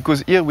music because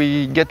here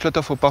we get a lot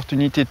of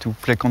opportunity to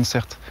play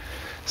concert.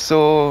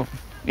 So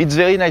it's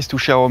very nice to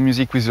share our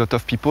music with a lot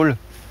of people.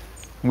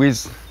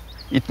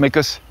 It makes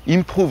us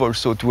improve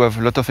also to have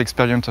a lot of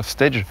experience of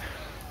stage.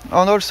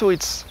 And also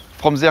it's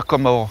from there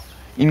come our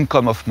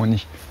income of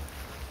money.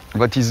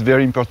 What is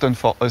very important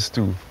for us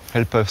to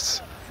help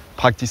us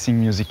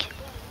practicing music.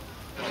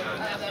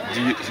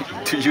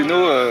 Do you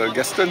know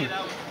Gaston?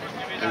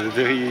 The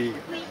very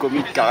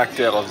comic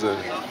character of the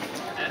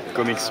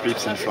comic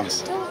strips in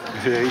France.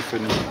 Very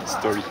funny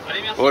story.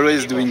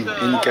 Always doing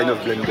any kind of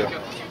blunder.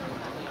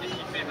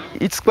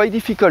 It's quite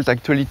difficult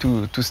actually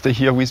to stay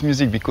here with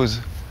music because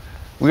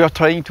we are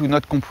trying to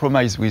not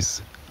compromise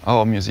with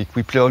our music.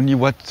 We play only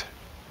what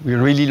we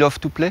really love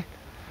to play.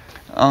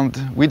 And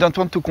we don't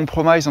want to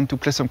compromise and to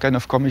play some kind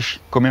of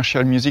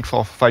commercial music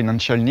for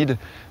financial need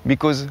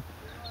because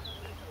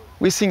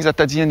we think that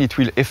at the end it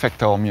will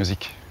affect our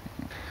music.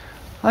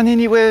 And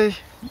anyway,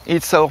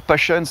 it's our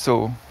passion,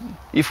 so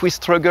if we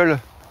struggle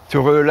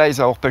to realize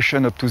our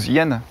passion up to the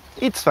end,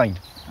 it's fine.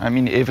 I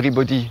mean,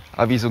 everybody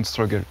have his own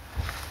struggle.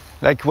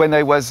 Like when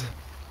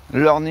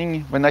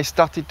I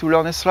started to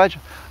learn Esraj,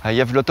 I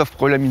have a lot of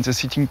problem in the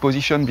sitting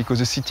position because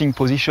the sitting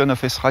position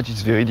of Esraj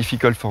is very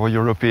difficult for a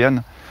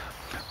European.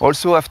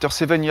 Also, after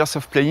 7 years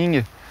of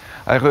playing,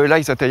 I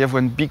realized that I have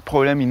one big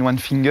problem in one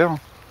finger.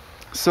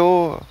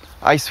 So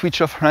I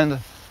switch off hand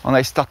and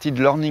I started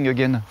learning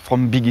again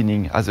from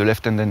beginning as a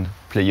left-handed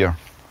player.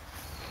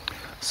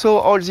 So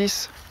all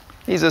this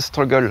is a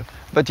struggle,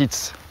 but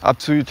it's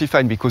absolutely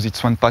fine because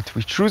it's one path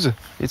we choose.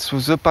 It's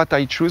the path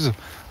I choose,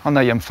 and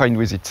I am fine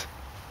with it.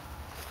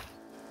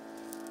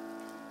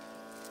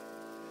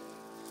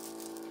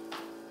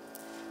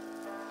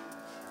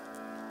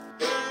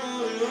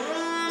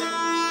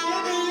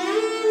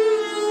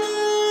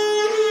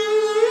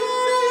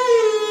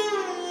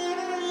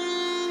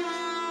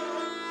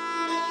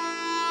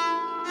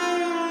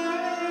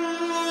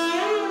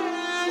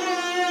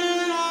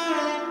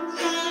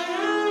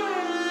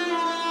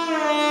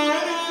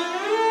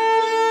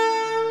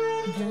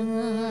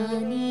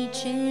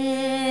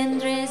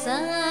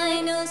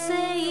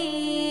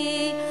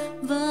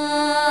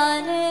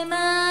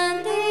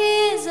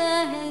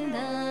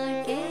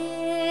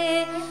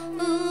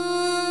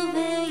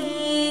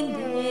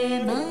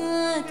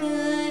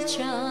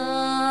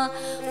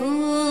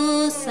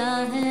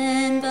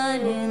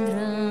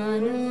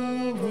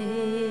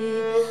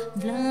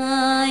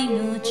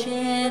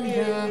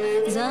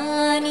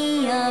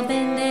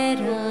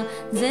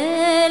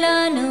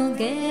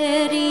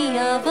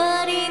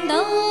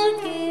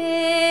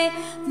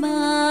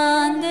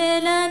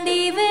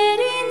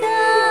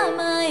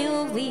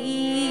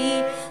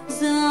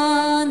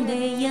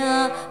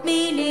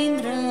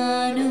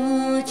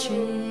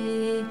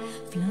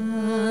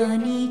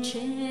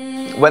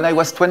 When I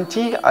was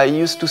 20, I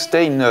used to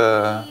stay in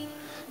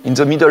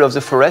the middle of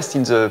the forest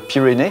in the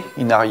Pyrenees,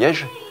 in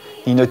Ariège,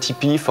 in a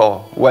teepee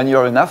for 1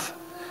 year and a half.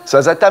 So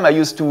at that time I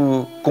used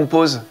to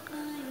compose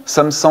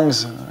some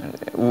songs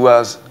who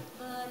was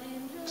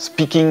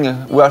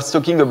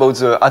talking about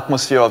the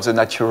atmosphere of the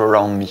nature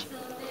around me.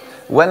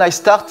 When I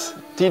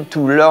started to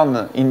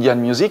learn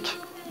Indian music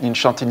in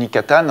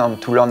Santiniketan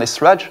and to learn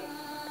Esraj,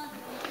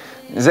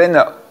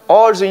 then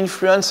all the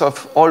influence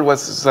of all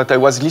that I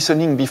was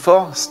listening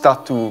before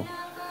start to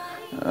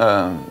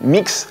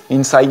mix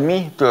inside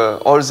me.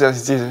 All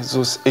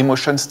those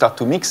emotions start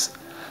to mix.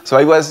 So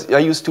I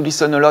used to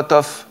listen a lot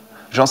of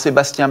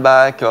Jean-Sébastien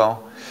Bach or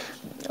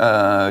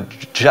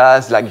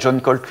jazz like John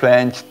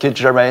Coltrane, Keith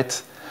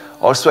Jarrett.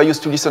 Also, I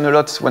used to listen a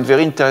lot to one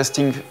very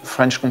interesting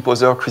French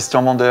composer,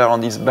 Christian Mander,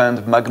 and his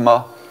band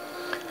Magma.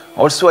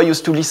 Also, I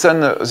used to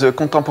listen to the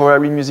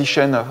contemporary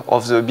musicians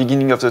of the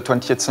beginning of the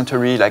 20th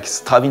century, like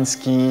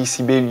Stravinsky,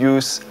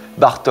 Sibelius,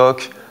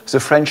 Bartók, the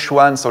French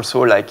ones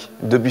also like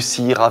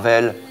Debussy,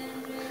 Ravel.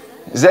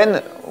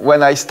 Then,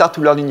 when I started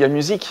to learn Indian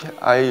music,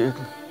 I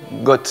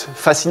got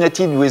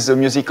fascinated with the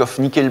music of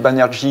Nikhil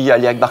Banerjee,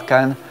 Ali Akbar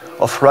Khan,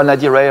 of Rana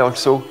Ray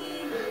also.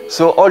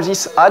 So all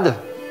this add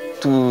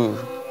to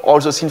all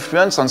those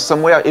influence, and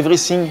somewhere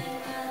everything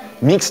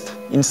mixed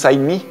inside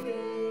me.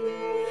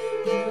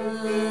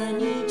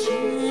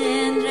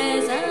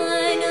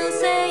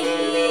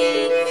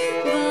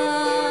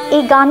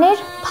 এই গানের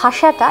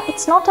ভাষাটা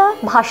it's not a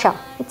ভাষা,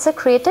 it's a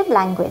created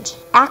language.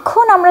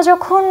 এখন আমরা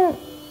যখন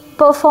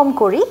perform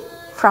করি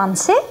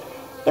ফ্রান্সে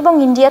এবং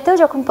ইন্ডিয়াতেও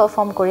যখন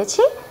পারফর্ম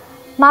করেছি,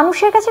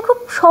 মানুষের কাছে খুব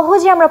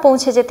সহজে আমরা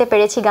পৌঁছে যেতে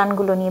পেরেছি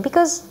গানগুলো নিয়ে,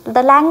 because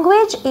the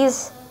language is,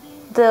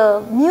 the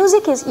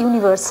music is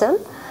universal.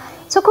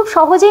 So খুব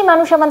সহজেই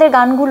মানুষ আমাদের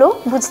গানগুলো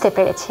বুঝতে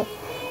পেরেছে।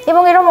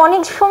 এবং এরকম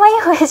অনেক সময়ই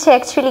হয়েছে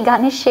অ্যাকচুয়ালি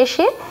গানের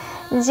শেষে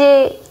যে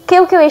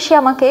কেউ এসে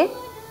আমাকে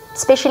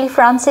স্পেশালি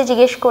ফ্রান্সে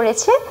জিজ্ঞেস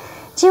করেছে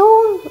যে ও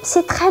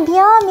c'est très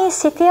bien mais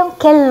c'était en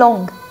quelle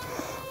langue,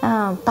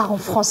 pas en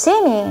français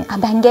mais en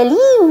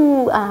bengali ou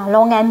en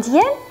langue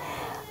indienne.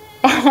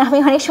 আমি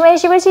অনেক সময়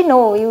এসে বলছি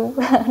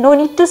no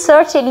need to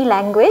search any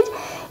language,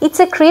 it's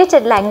a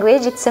created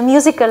language, it's a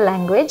musical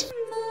language.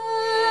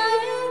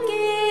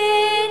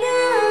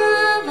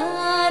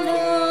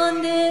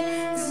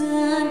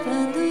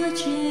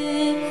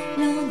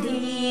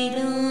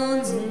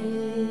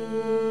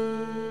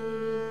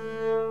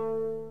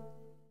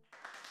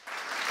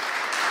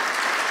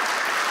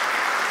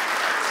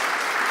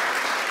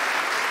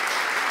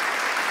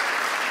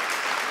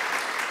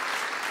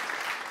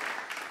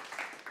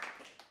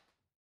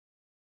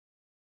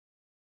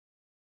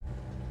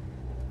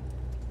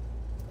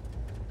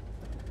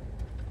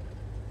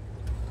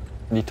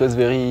 It was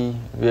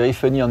very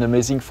funny and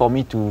amazing for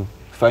me to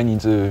find in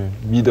the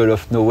middle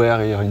of nowhere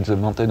here in the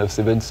mountain of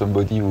Seven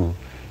somebody who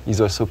is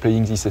also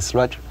playing this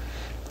Esraj.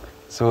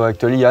 So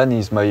actually Anne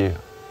is my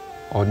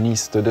only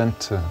student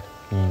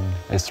in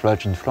Esraj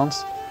in France.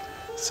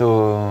 So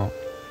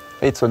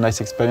it's a nice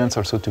experience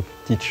also to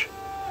teach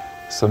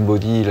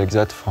somebody like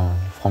that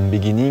from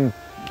beginning.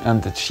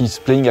 And she's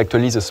playing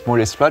actually the small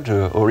Esraj,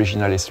 the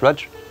original Esraj,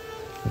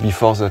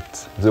 before that,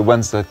 the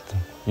ones that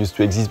used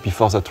to exist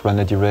before that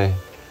Rana Ray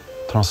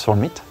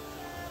transform it,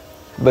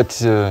 but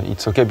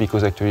it's okay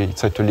because actually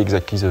it's actually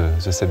exactly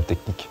the same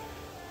technique.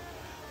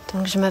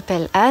 Donc je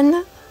m'appelle Anne,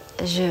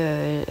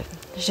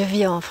 je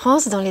vis en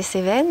France dans les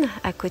Cévennes,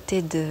 à côté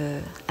de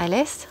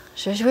Alès.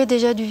 Je jouais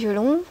déjà du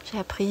violon, j'ai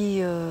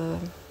appris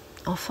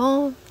enfant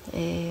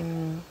et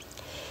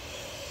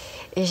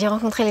j'ai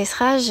rencontré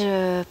l'Esraj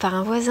par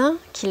un voisin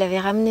qui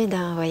l'avait ramené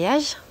d'un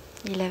voyage.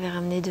 Il l'avait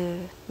ramené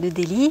de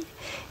Delhi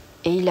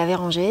Et il l'avait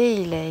rangé,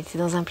 il était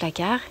dans un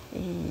placard, et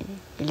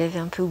il l'avait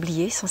un peu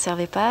oublié, il s'en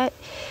servait pas.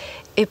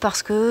 Et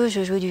parce que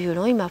je jouais du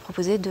violon, il m'a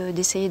proposé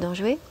d'essayer d'en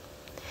jouer.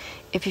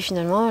 Et puis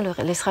finalement,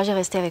 l'Esraj est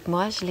resté avec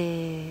moi, je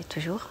l'ai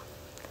toujours.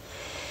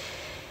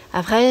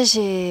 Après,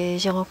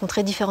 j'ai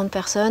rencontré différentes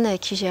personnes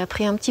avec qui j'ai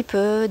appris un petit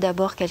peu.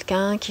 D'abord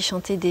quelqu'un qui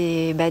chantait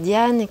des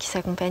badianes et qui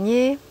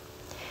s'accompagnait.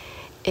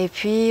 Et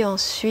puis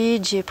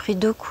ensuite, j'ai pris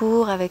 2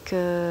 cours avec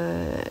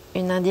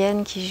une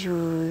indienne qui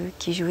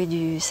jouait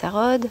du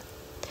sarod.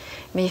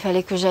 Mais il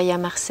fallait que j'aille à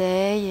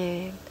Marseille.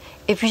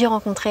 Et puis j'ai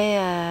rencontré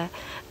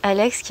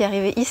Alex qui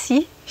arrivait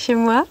ici, chez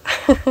moi.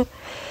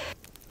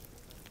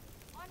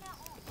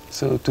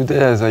 So today,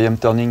 as I am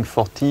turning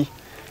 40,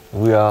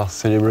 we are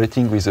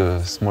celebrating with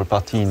a small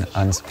party in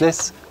Anne's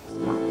place.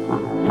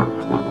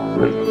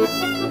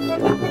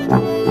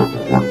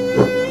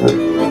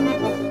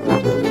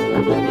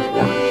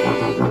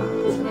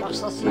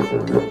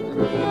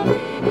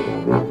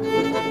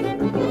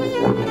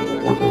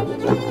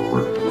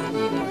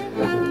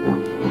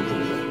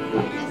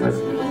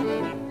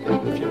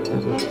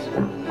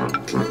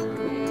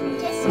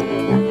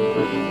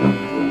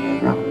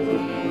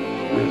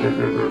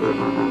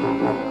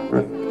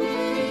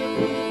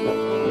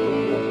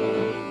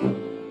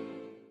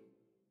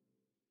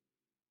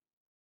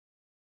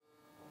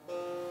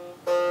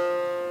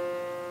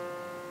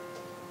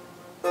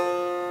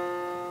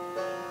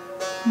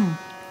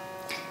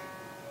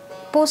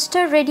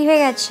 Poster ready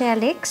হয়ে গেছে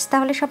Alex,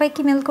 তাহলে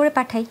সবাইকে mail করে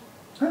পাঠাই।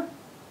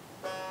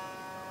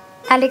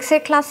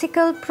 অ্যালেক্সের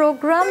classical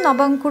programme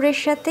নবাঙ্কুরের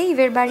সাথে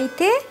ইভের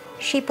বাড়িতে,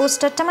 সেই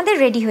পোস্টারটা আমাদের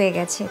রেডি হয়ে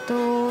গেছে, তো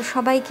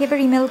সবাইকে এবার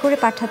ইমেল করে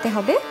পাঠাতে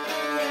হবে।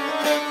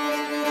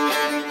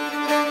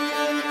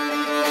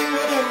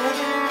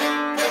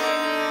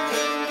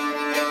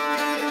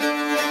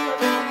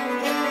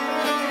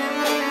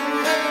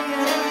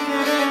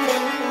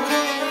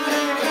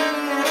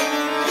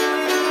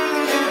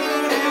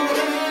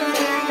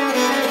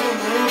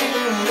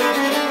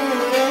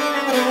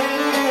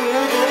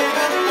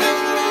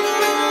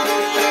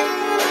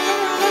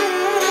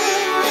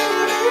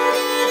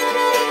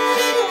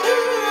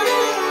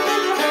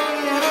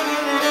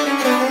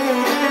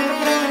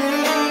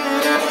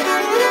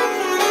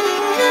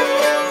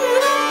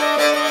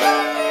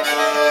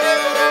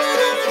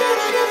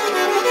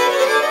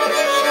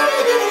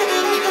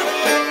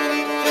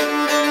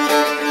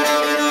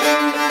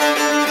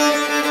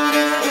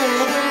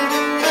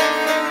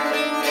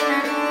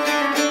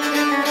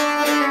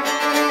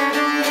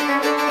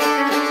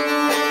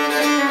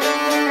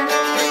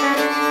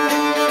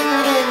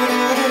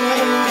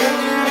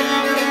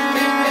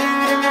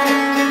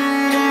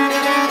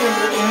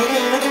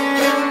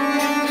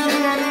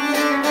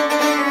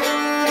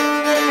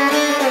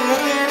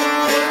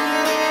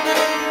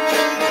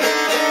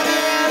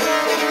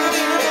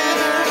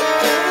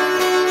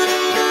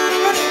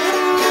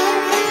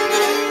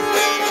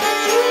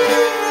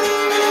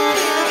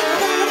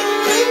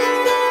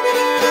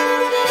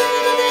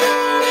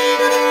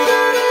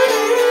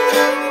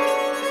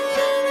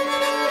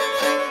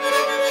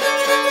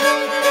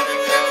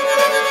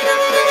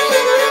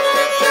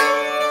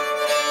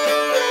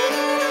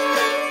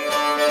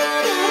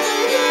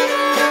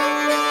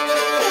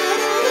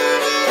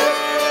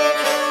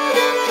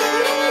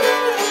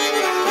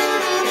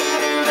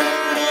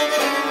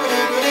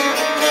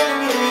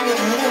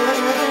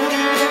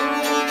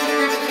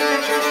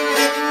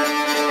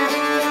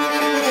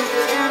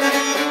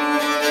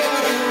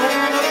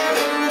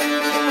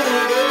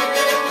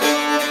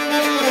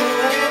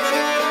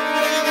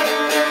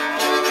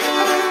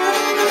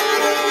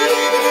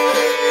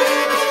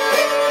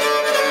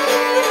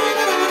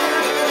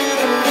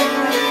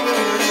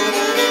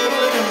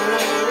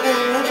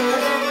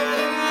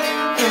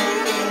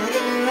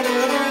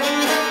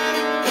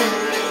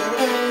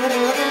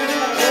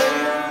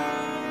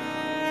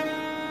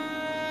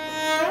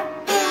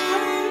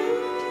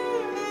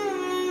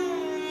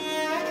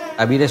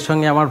 আবিরের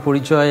সঙ্গে আমার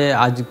পরিচয়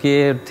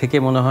আজকের থেকে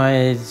মনে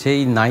হয় সেই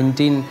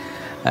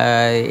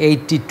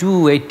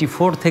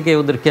 1982-84 থেকে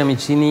ওদেরকে আমি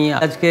চিনি।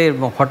 আজকে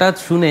হঠাৎ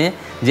শুনে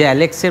যে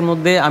অ্যালেক্সের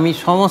মধ্যে, আমি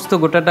সমস্ত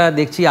গোটাটা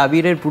দেখছি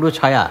আবিরের পুরো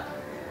ছায়া,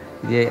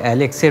 যে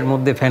অ্যালেক্সের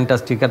মধ্যে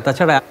ফ্যান্টাস্টিক। আর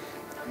তাছাড়া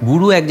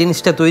গুরু এক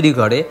জিনিসটা তৈরি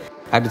করে,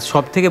 আর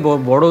সব থেকে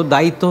বড়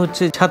দায়িত্ব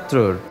হচ্ছে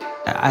ছাত্রর।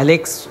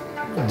 অ্যালেক্স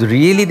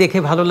রিয়েলি দেখে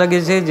ভালো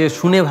লেগেছে, যে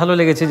শুনে ভালো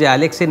লেগেছে যে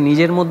অ্যালেক্সের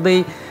নিজের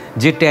মধ্যেই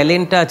যে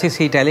ট্যালেন্টটা আছে,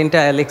 সেই ট্যালেন্টটা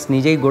অ্যালেক্স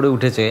নিজেই গড়ে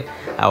উঠেছে।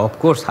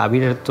 অফকোর্স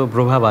আবিরের তো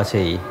প্রভাব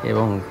আছেই,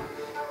 এবং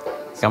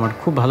আমার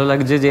খুব ভালো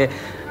লাগছে যে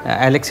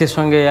অ্যালেক্সের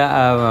সঙ্গে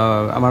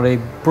আমার এই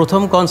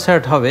প্রথম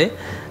কনসার্ট হবে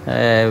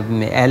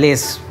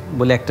অ্যালেস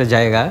বলে একটা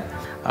জায়গা।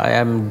 I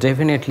am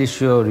definitely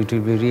sure it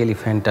will be really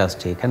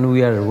fantastic, and we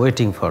are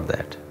waiting for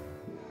that.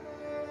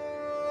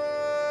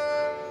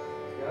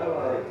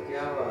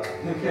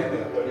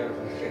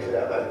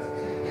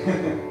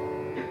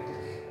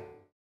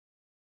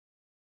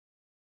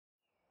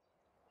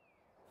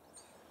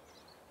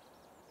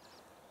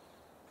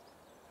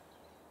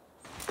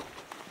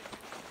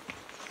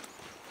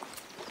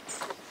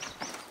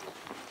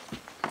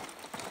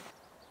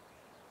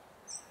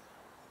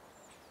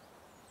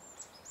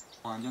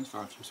 Indien de faire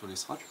un film sur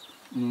l'Esraj.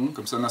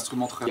 Comme c'est un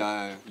instrument très...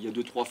 Il y a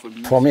 2-3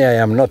 phobies. For me, I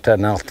am not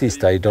an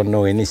artist. I don't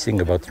know anything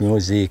about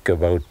music,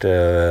 about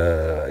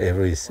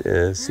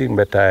everything,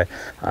 but I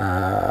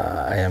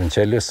am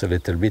jealous a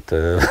little bit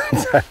of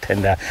that,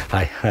 and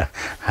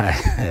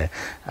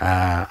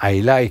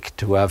I like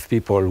to have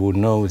people who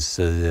knows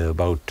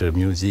about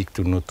music,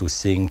 to know to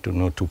sing, to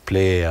know to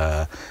play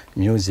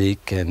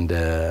music, and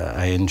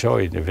I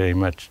enjoy very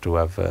much to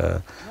have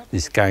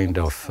this kind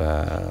of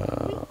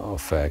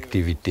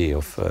activity,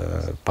 of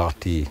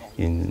party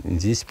in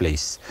this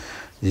place.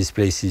 This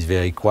place is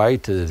very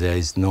quiet, there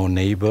is no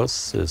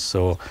neighbors,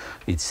 so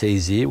it's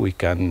easy, we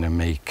can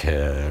make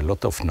a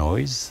lot of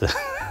noise.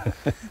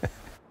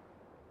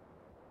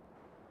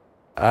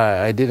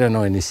 I didn't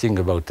know anything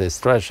about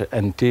Esraj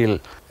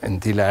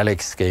until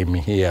Alex came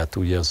here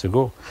 2 years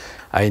ago.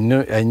 I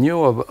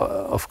knew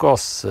of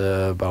course,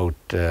 about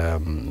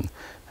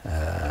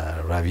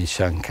Ravi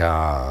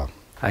Shankar.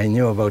 I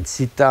knew about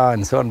Sita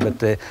and so on,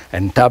 but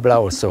and tabla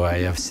also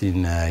I have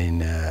seen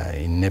in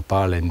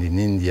Nepal and in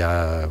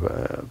India.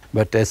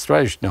 But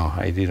Esraj, no,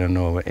 I didn't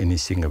know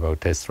anything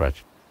about Esraj.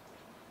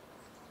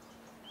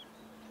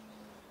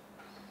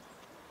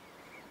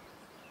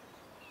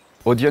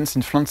 Audience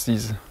in France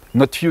is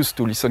not used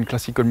to listen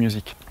classical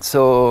music,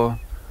 so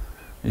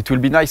it will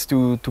be nice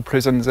to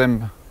present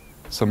them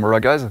some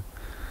ragas.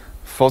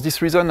 For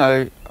this reason,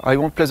 I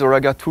won't play the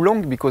raga too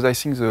long because I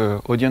think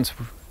the audience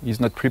is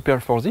not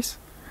prepared for this.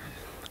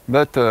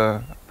 But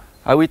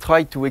I will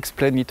try to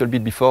explain a little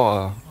bit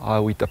before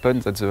how it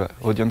happens, that the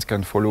audience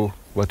can follow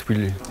what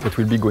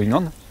will be going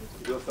on.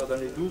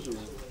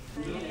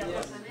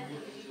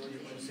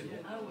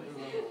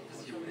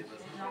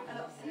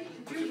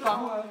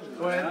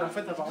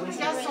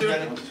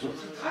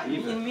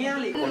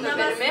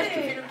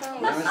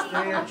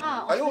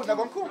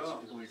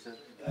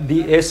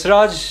 The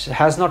Esraj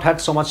has not had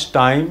so much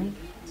time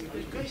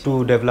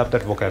to develop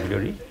that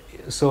vocabulary,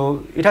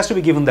 so it has to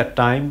be given that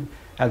time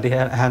at the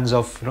hands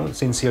of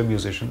sincere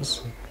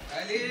musicians.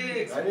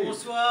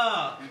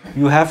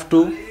 You have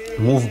to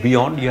move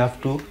beyond, you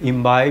have to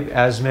imbibe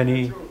as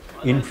many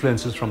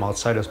influences from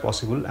outside as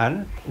possible,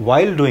 and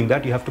while doing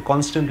that you have to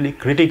constantly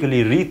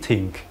critically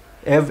rethink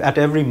at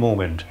every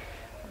moment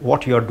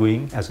what you are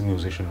doing as a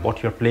musician,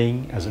 what you are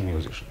playing as a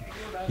musician.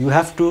 You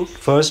have to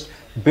first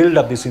build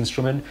up this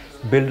instrument,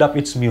 build up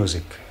its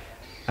music,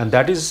 and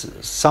that is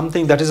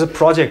something, that is a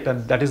project,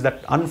 and that is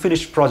that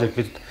unfinished project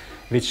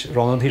which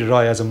Ranadhir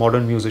Roy as a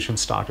modern musician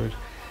started,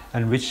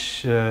 and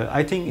which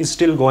I think is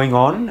still going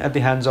on at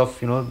the hands of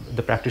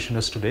the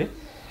practitioners today.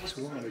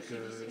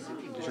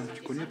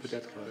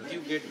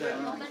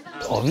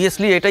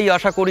 Obviously এটাই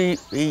আশা করি,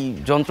 এই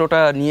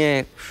যন্ত্রটা নিয়ে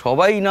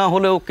সবাই না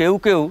হলেও কেউ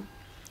কেউ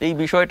এই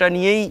বিষয়টা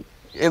নিয়েই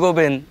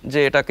এগোবেন, যে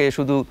এটাকে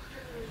শুধু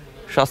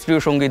শাস্ত্রীয়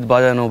সঙ্গীত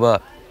বাজানো বা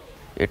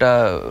এটা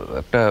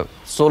একটা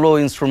সোলো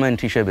ইনস্ট্রুমেন্ট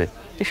হিসেবে,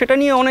 সেটা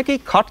নিয়ে অনেকেই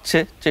খাটছে,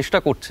 চেষ্টা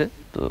করছে।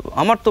 তো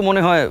আমার তো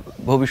মনে হয়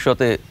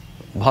ভবিষ্যতে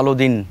ভালো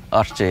দিন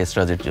আসছে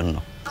এসরাজের জন্য।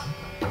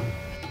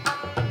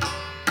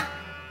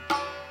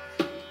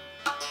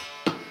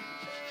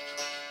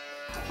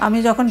 আমি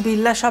যখন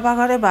বিল্লা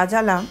সভাঘরে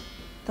বাজালাম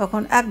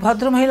তখন এক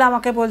ভদ্রমহিলা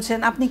আমাকে বলছেন,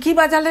 আপনি কি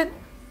বাজালেন?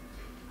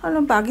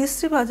 বললাম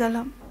বাগেশ্রী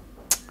বাজালাম।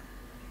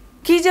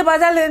 কি যে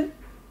বাজালেন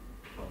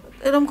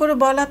এরকম করে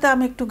বলাতে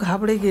আমি একটু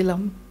ঘাবড়ে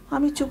গেলাম।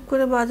 আমি চুপ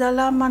করে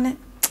বাজালাম, মানে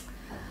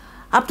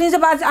আপনি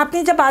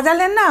যে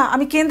বাজালেন না,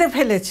 আমি কেঁদে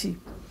ফেলেছি।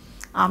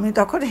 আমি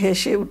তখন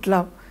হেসে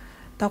উঠলাম।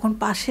 তখন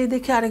পাশে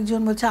দেখে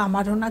আরেকজন বলছে,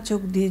 আমারও না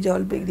চোখ দিয়ে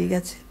জল বেরিয়ে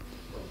গেছে।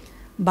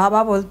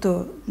 বাবা বলতো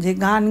যে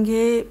গান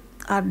গেয়ে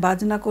আর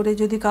বাজনা করে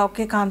যদি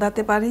কাউকে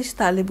কাঁদাতে পারিস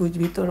তাহলে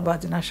বুঝবি তোর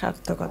বাজনার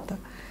সার্থকতা।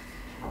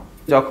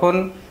 যখন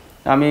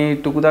আমি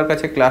টুকুদার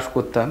কাছে ক্লাস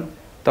করতাম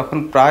তখন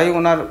প্রায়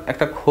ওনার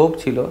একটা ক্ষোভ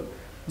ছিল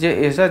যে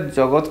এসব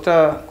জগৎটা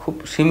খুব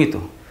সীমিত,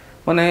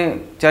 মানে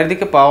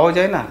চারিদিকে পাওয়া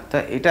যায় না, তা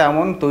এটা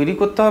এমন তৈরি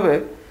করতে হবে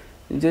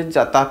যে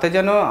তাতে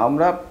যেন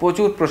আমরা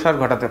প্রচুর প্রসার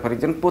ঘটাতে পারি,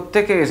 যেন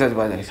প্রত্যেকে এসরাজ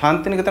বাজায়।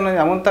 শান্তিনিকেতনে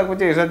এমন থাকবে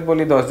যে এসরাজ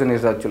বলি 10 জন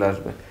এসরাজ চলে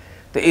আসবে,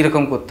 তো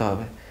এরকম করতে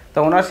হবে। তা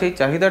ওনার সেই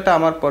চাহিদাটা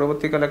আমার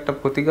পরবর্তীকালে একটা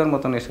প্রতিজ্ঞার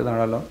মতন এসে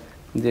দাঁড়ালো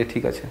যে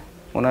ঠিক আছে,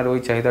 ওনার ওই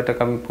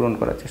চাহিদাটাকে আমি পূরণ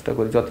করার চেষ্টা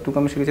করি, যতটুকু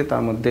আমি শিখেছি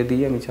তার মধ্যে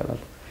দিয়ে আমি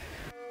চালাবো।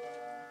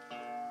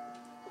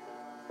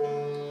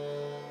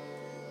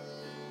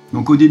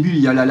 Donc au début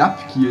il y a la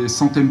lappe qui est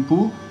sans tempo,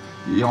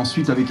 et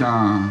ensuite avec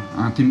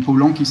un tempo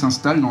lent qui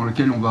s'installe dans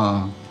lequel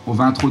on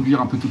va introduire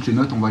un peu toutes les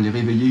notes, on va les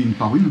réveiller une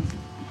par une.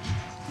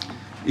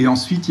 Et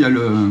ensuite il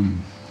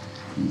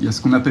y a ce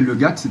qu'on appelle le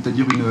gat,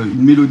 c'est-à-dire une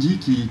mélodie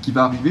qui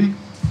va arriver,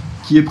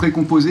 qui est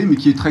précomposée mais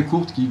qui est très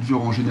courte, qui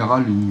dure en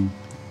général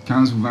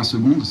 15 ou 20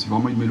 secondes. C'est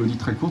vraiment une mélodie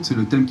très courte, c'est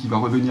le thème qui va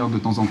revenir de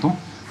temps en temps.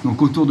 Donc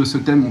autour de ce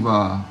thème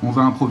on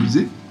va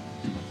improviser.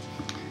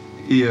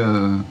 Et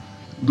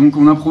donc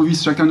on improvise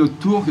chacun notre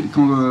tour, et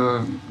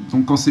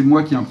quand c'est moi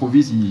qui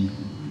improvise,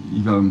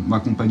 il va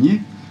m'accompagner.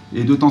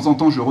 Et de temps en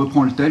temps je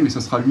reprends le thème et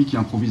ça sera lui qui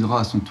improvisera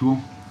à son tour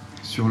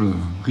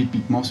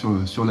rythmiquement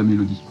sur la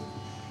mélodie.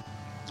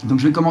 Donc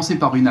je vais commencer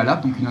par une alap,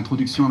 donc une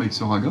introduction avec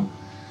ce raga.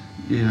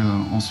 Et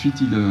ensuite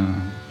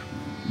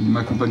Il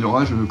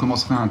m'accompagnera, je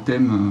commencerai un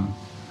thème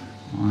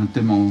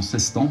en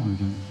 16 temps,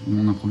 et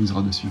on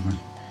improvisera dessus.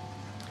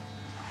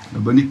 Ouais.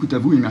 Bonne écoute à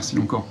vous et merci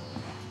encore.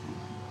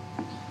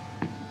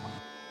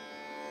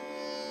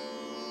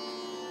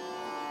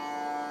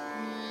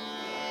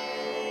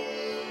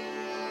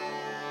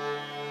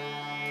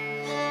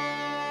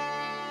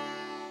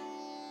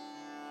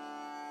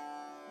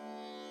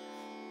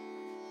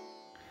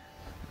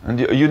 And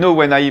you know,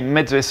 when I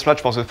met the Esraj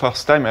for the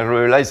first time, I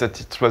realized that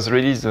it was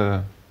really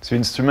the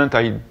instrument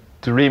I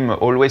dream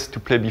always to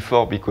play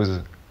before, because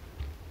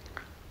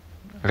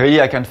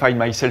really I can find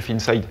myself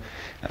inside.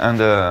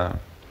 And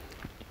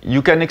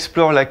you can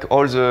explore like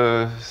all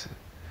the,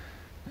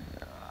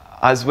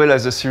 as well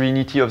as the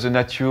serenity of the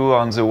nature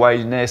and the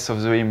wildness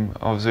of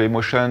the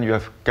emotion. You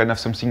have kind of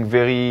something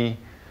very,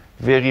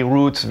 very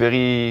roots,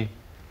 very,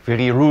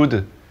 very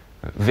rude,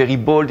 very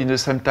bold in the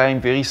same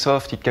time, very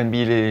soft. It can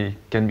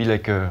be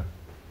like a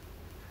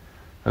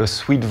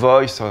sweet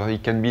voice, or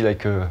it can be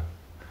like a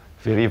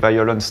very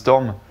violent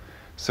storm.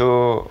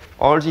 So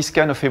all these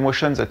kind of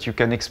emotions that you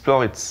can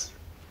explore, it's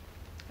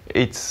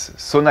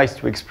so nice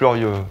to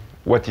explore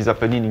what is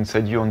happening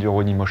inside you and your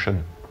own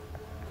emotion.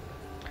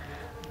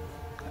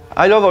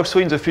 I love also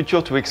in the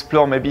future to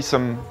explore maybe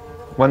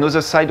one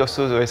other side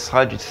also the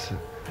Esraj, it's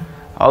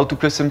how to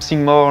play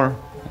something more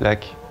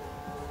like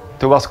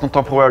towards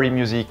contemporary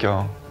music,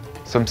 or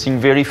something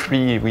very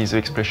free with the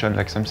expression,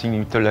 like something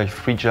little like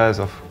free jazz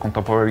of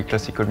contemporary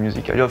classical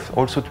music. I love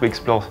also to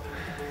explore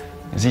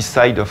this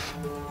side of,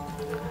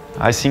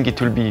 I think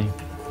it will be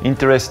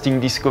interesting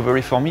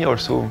discovery for me,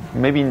 also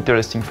maybe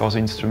interesting for the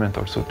instrument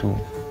also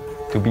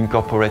to be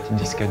incorporated in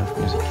this kind of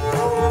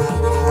music.